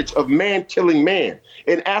carnage of man killing man.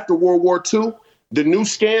 And after World War II, the new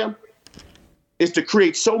scam is to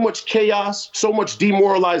create so much chaos, so much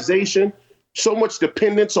demoralization, so much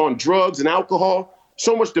dependence on drugs and alcohol,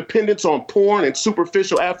 so much dependence on porn and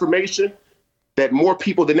superficial affirmation that more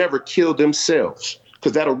people than ever kill themselves,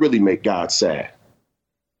 because that'll really make God sad.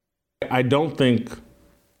 I don't think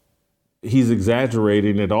he's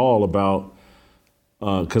exaggerating at all about,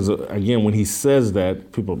 because again, when he says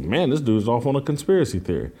that, people, man, this dude's off on a conspiracy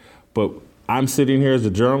theory. But I'm sitting here as a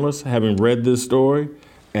journalist, having read this story,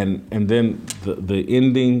 and then the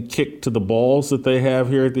ending kick to the balls that they have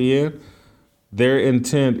here at the end. Their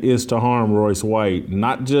intent is to harm Royce White,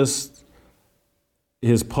 not just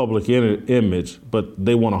his public image, but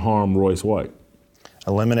they want to harm Royce White.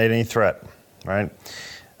 Eliminate any threat, right?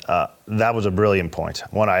 That was a brilliant point.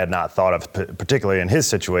 One I had not thought of, particularly in his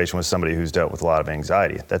situation with somebody who's dealt with a lot of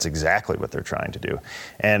anxiety. That's exactly what they're trying to do.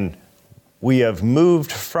 And we have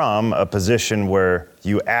moved from a position where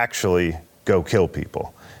you actually go kill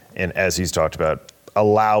people, and as he's talked about,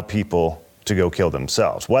 allow people to go kill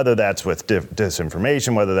themselves, whether that's with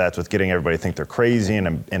disinformation, whether that's with getting everybody to think they're crazy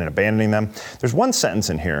and abandoning them. There's one sentence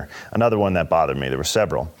in here, another one that bothered me. There were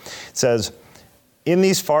several. It says, in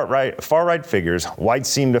these far-right figures, White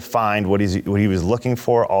seemed to find what he was looking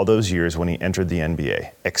for all those years when he entered the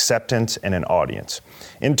NBA, acceptance and an audience.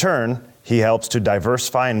 In turn, he helps to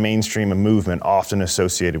diversify and mainstream a movement often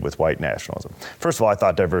associated with white nationalism. First of all, I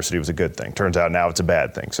thought diversity was a good thing. Turns out now it's a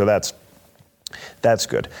bad thing. So that's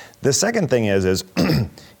good. The second thing is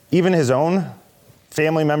even his own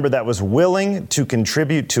family member that was willing to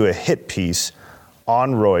contribute to a hit piece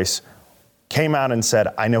on Royce came out and said,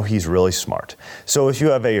 I know he's really smart. So if you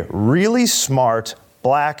have a really smart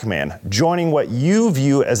black man joining what you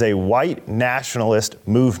view as a white nationalist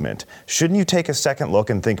movement, shouldn't you take a second look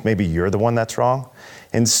and think maybe you're the one that's wrong?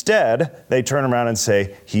 Instead, they turn around and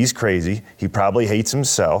say, he's crazy. He probably hates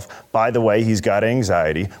himself. By the way, he's got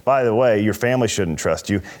anxiety. By the way, your family shouldn't trust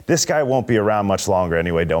you. This guy won't be around much longer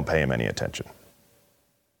anyway. Don't pay him any attention.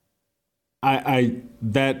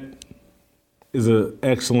 That is an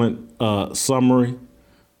excellent summary.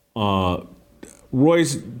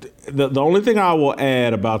 Royce, the only thing I will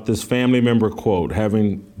add about this family member quote,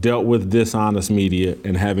 having dealt with dishonest media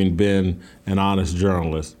and having been an honest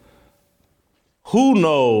journalist, who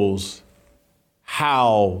knows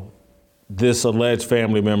how this alleged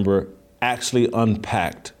family member actually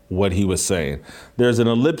unpacked what he was saying. There's an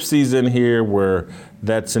ellipses in here where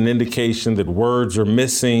that's an indication that words are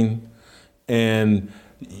missing, and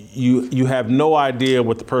you have no idea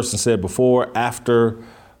what the person said before, after.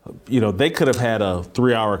 They could have had a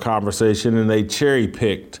 3-hour conversation and they cherry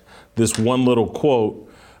picked this one little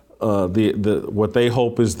quote, what they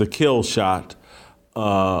hope is the kill shot,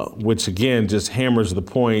 which again just hammers the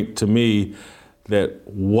point to me that,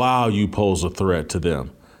 wow, you pose a threat to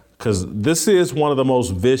them. Because this is one of the most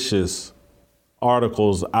vicious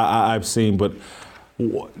articles I've seen. But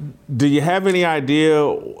do you have any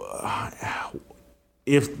idea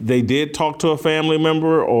if they did talk to a family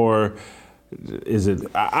member, or is it,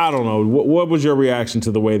 I don't know. What was your reaction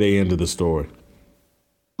to the way they ended the story?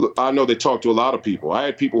 Look, I know they talked to a lot of people. I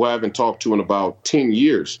had people who I haven't talked to in about 10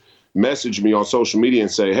 years message me on social media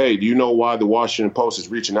and say, hey, do you know why the Washington Post is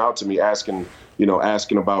reaching out to me asking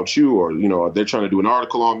about you, or, they're trying to do an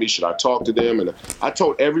article on me. Should I talk to them? And I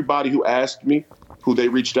told everybody who asked me, who they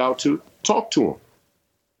reached out to, talk to them.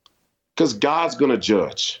 Because God's going to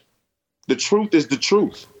judge. The truth is the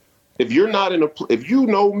truth. If you're not if you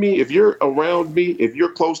know me, if you're around me, if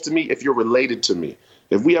you're close to me, if you're related to me,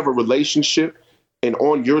 if we have a relationship and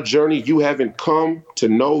on your journey, you haven't come to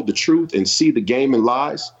know the truth and see the game and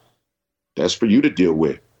lies, that's for you to deal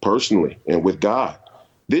with personally and with God.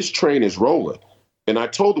 This train is rolling. And I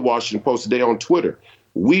told the Washington Post today on Twitter,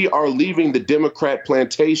 we are leaving the Democrat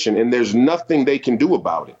plantation and there's nothing they can do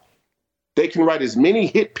about it. They can write as many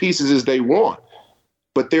hit pieces as they want,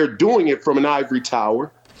 but they're doing it from an ivory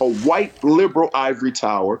tower, a white liberal ivory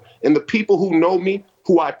tower. And the people who know me,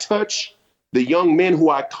 who I touch, the young men who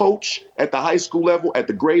I coach at the high school level, at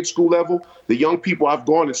the grade school level, the young people I've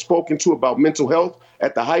gone and spoken to about mental health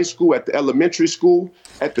at the high school, at the elementary school,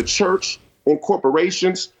 at the church, in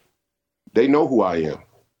corporations, they know who I am.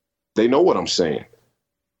 They know what I'm saying.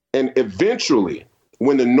 And eventually,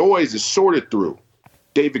 when the noise is sorted through,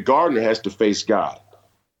 David Gardner has to face God.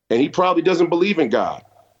 And he probably doesn't believe in God.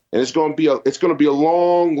 And it's going to be a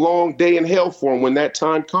long, long day in hell for him when that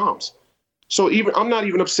time comes. So I'm not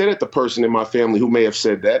even upset at the person in my family who may have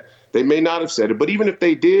said that. They may not have said it, but even if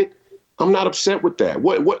they did, I'm not upset with that.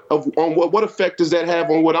 What effect does that have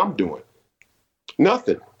on what I'm doing?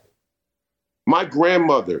 Nothing. My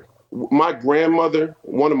grandmother,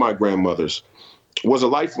 one of my grandmothers, was a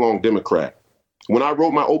lifelong Democrat. When I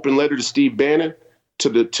wrote my open letter to Steve Bannon to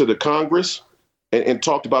the Congress and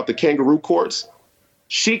talked about the kangaroo courts,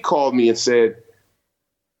 she called me and said,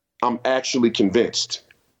 I'm actually convinced.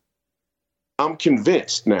 I'm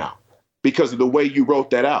convinced now because of the way you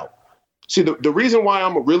wrote that out. See, the reason why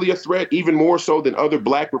I'm really a threat, even more so than other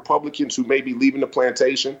black Republicans who may be leaving the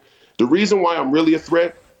plantation, the reason why I'm really a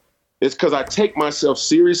threat is because I take myself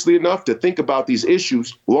seriously enough to think about these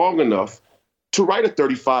issues long enough to write a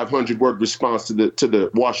 3,500-word response to the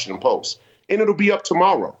Washington Post. And it'll be up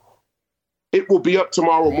tomorrow. It will be up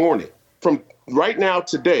tomorrow morning. From right now,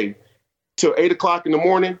 today, till 8 o'clock in the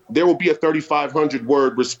morning, there will be a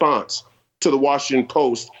 3,500-word response to the Washington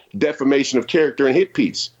Post defamation of character and hit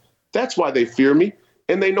piece. That's why they fear me.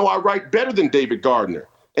 And they know I write better than David Gardner.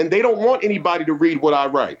 And they don't want anybody to read what I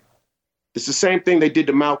write. It's the same thing they did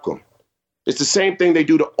to Malcolm. It's the same thing they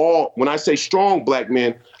do to all. When I say strong black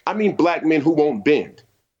men, I mean black men who won't bend.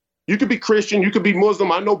 You could be Christian, you could be Muslim.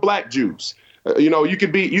 I know black Jews. You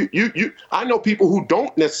could be, I know people who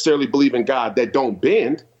don't necessarily believe in God that don't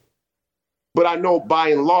bend. But I know by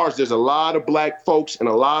and large, there's a lot of black folks and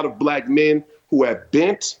a lot of black men who have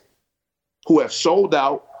bent, who have sold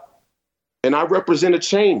out. And I represent a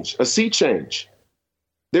change, a sea change.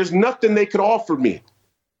 There's nothing they could offer me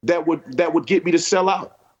that would get me to sell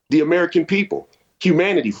out. The American people,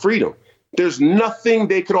 humanity, freedom. There's nothing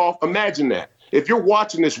they could offer. Imagine that. If you're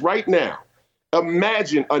watching this right now,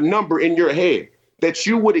 imagine a number in your head that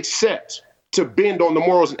you would accept to bend on the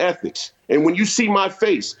morals and ethics. And when you see my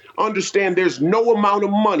face, understand there's no amount of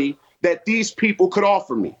money that these people could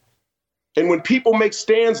offer me. And when people make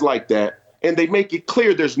stands like that, and they make it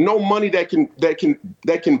clear there's no money that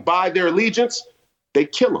can buy their allegiance, they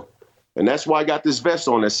kill them. And that's why I got this vest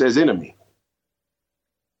on that says enemy.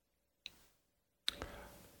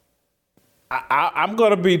 I'm going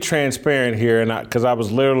to be transparent here, and because I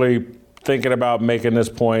was literally thinking about making this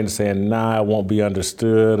point and saying, nah, it won't be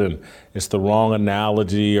understood, and it's the wrong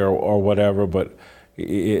analogy or whatever, but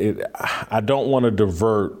I don't want to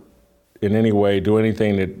divert in any way, do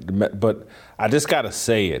anything but I just got to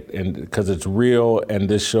say it, and because it's real, and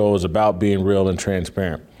this show is about being real and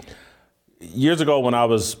transparent. Years ago, when I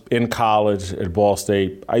was in college at Ball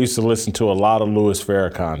State, I used to listen to a lot of Louis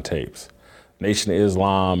Farrakhan tapes, Nation of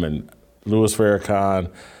Islam and Louis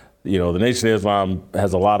Farrakhan. The Nation of Islam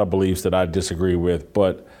has a lot of beliefs that I disagree with,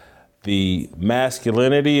 but the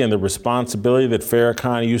masculinity and the responsibility that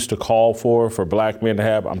Farrakhan used to call for black men to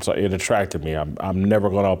have, I'm sorry, it attracted me. I'm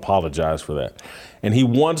never going to apologize for that. And he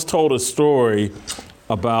once told a story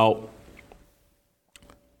about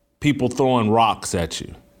people throwing rocks at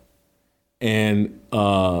you. And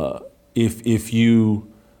if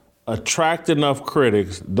you attract enough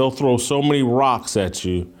critics, they'll throw so many rocks at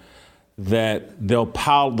you that the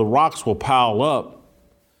rocks will pile up,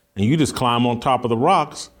 and you just climb on top of the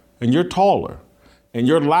rocks, and you're taller, and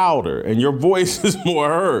you're louder, and your voice is more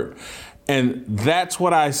heard. And that's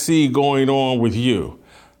what I see going on with you.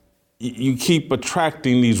 You keep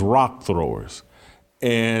attracting these rock throwers,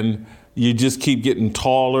 and you just keep getting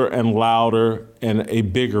taller and louder and a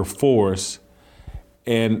bigger force.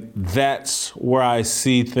 And that's where I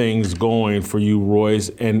see things going for you, Royce,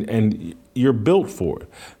 and you're built for it.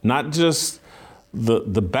 Not just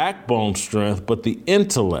the backbone strength, but the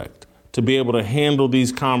intellect to be able to handle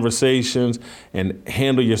these conversations and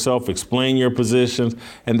handle yourself, explain your positions.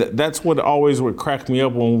 And that's what always would crack me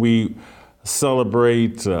up when we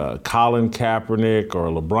celebrate Colin Kaepernick or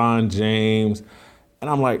LeBron James. And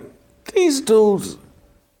I'm like, these dudes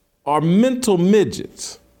are mental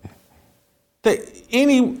midgets.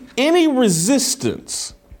 Any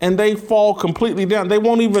resistance, and they fall completely down. They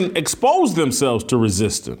won't even expose themselves to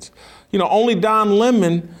resistance. Only Don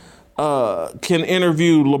Lemon can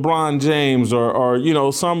interview LeBron James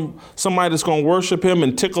or somebody that's going to worship him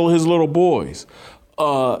and tickle his little boys.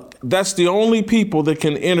 That's the only people that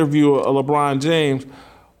can interview a LeBron James,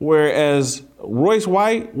 whereas Royce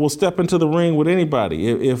White will step into the ring with anybody.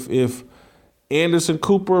 If Anderson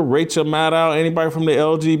Cooper, Rachel Maddow, anybody from the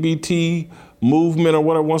LGBT movement or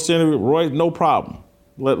whatever wants to interview Royce, no problem.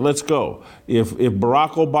 Let's go. If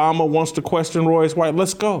Barack Obama wants to question Royce White,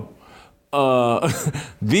 let's go.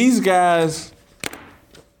 These guys,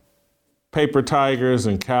 paper tigers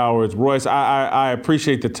and cowards. Royce, I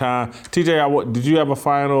appreciate the time. TJ, did you have a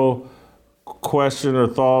final question or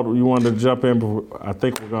thought you wanted to jump in? I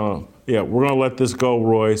think we're gonna let this go,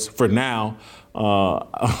 Royce, for now.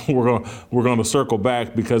 We're gonna circle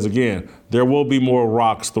back because again, there will be more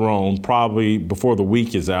rocks thrown probably before the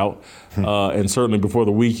week is out, and certainly before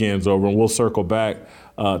the weekend's over, and we'll circle back.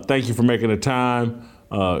 Thank you for making the time.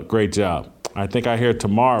 Great job. I think I hear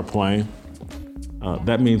Tamara playing.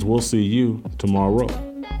 That means we'll see you tomorrow.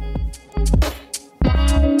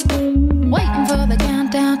 Waiting for the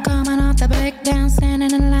countdown, coming off the breakdown,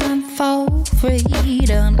 standing in line for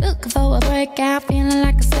freedom. Looking for a breakout, feeling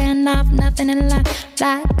like a standoff, nothing in life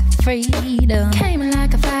like freedom. Came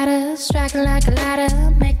like a fighter, striking like a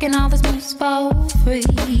ladder, making all this moves for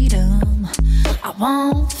freedom. I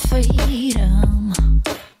want freedom.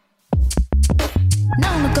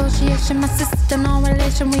 No negotiation, my sister, no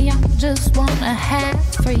relation. We all just wanna have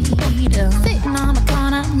freedom. Sitting on the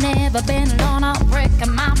corner, never been alone. I'm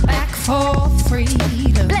breaking my back for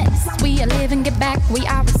freedom. Blessed, we are living, get back. We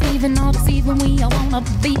are receiving, all deceiving. We all wanna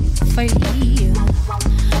be free.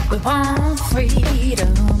 We want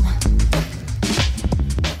freedom.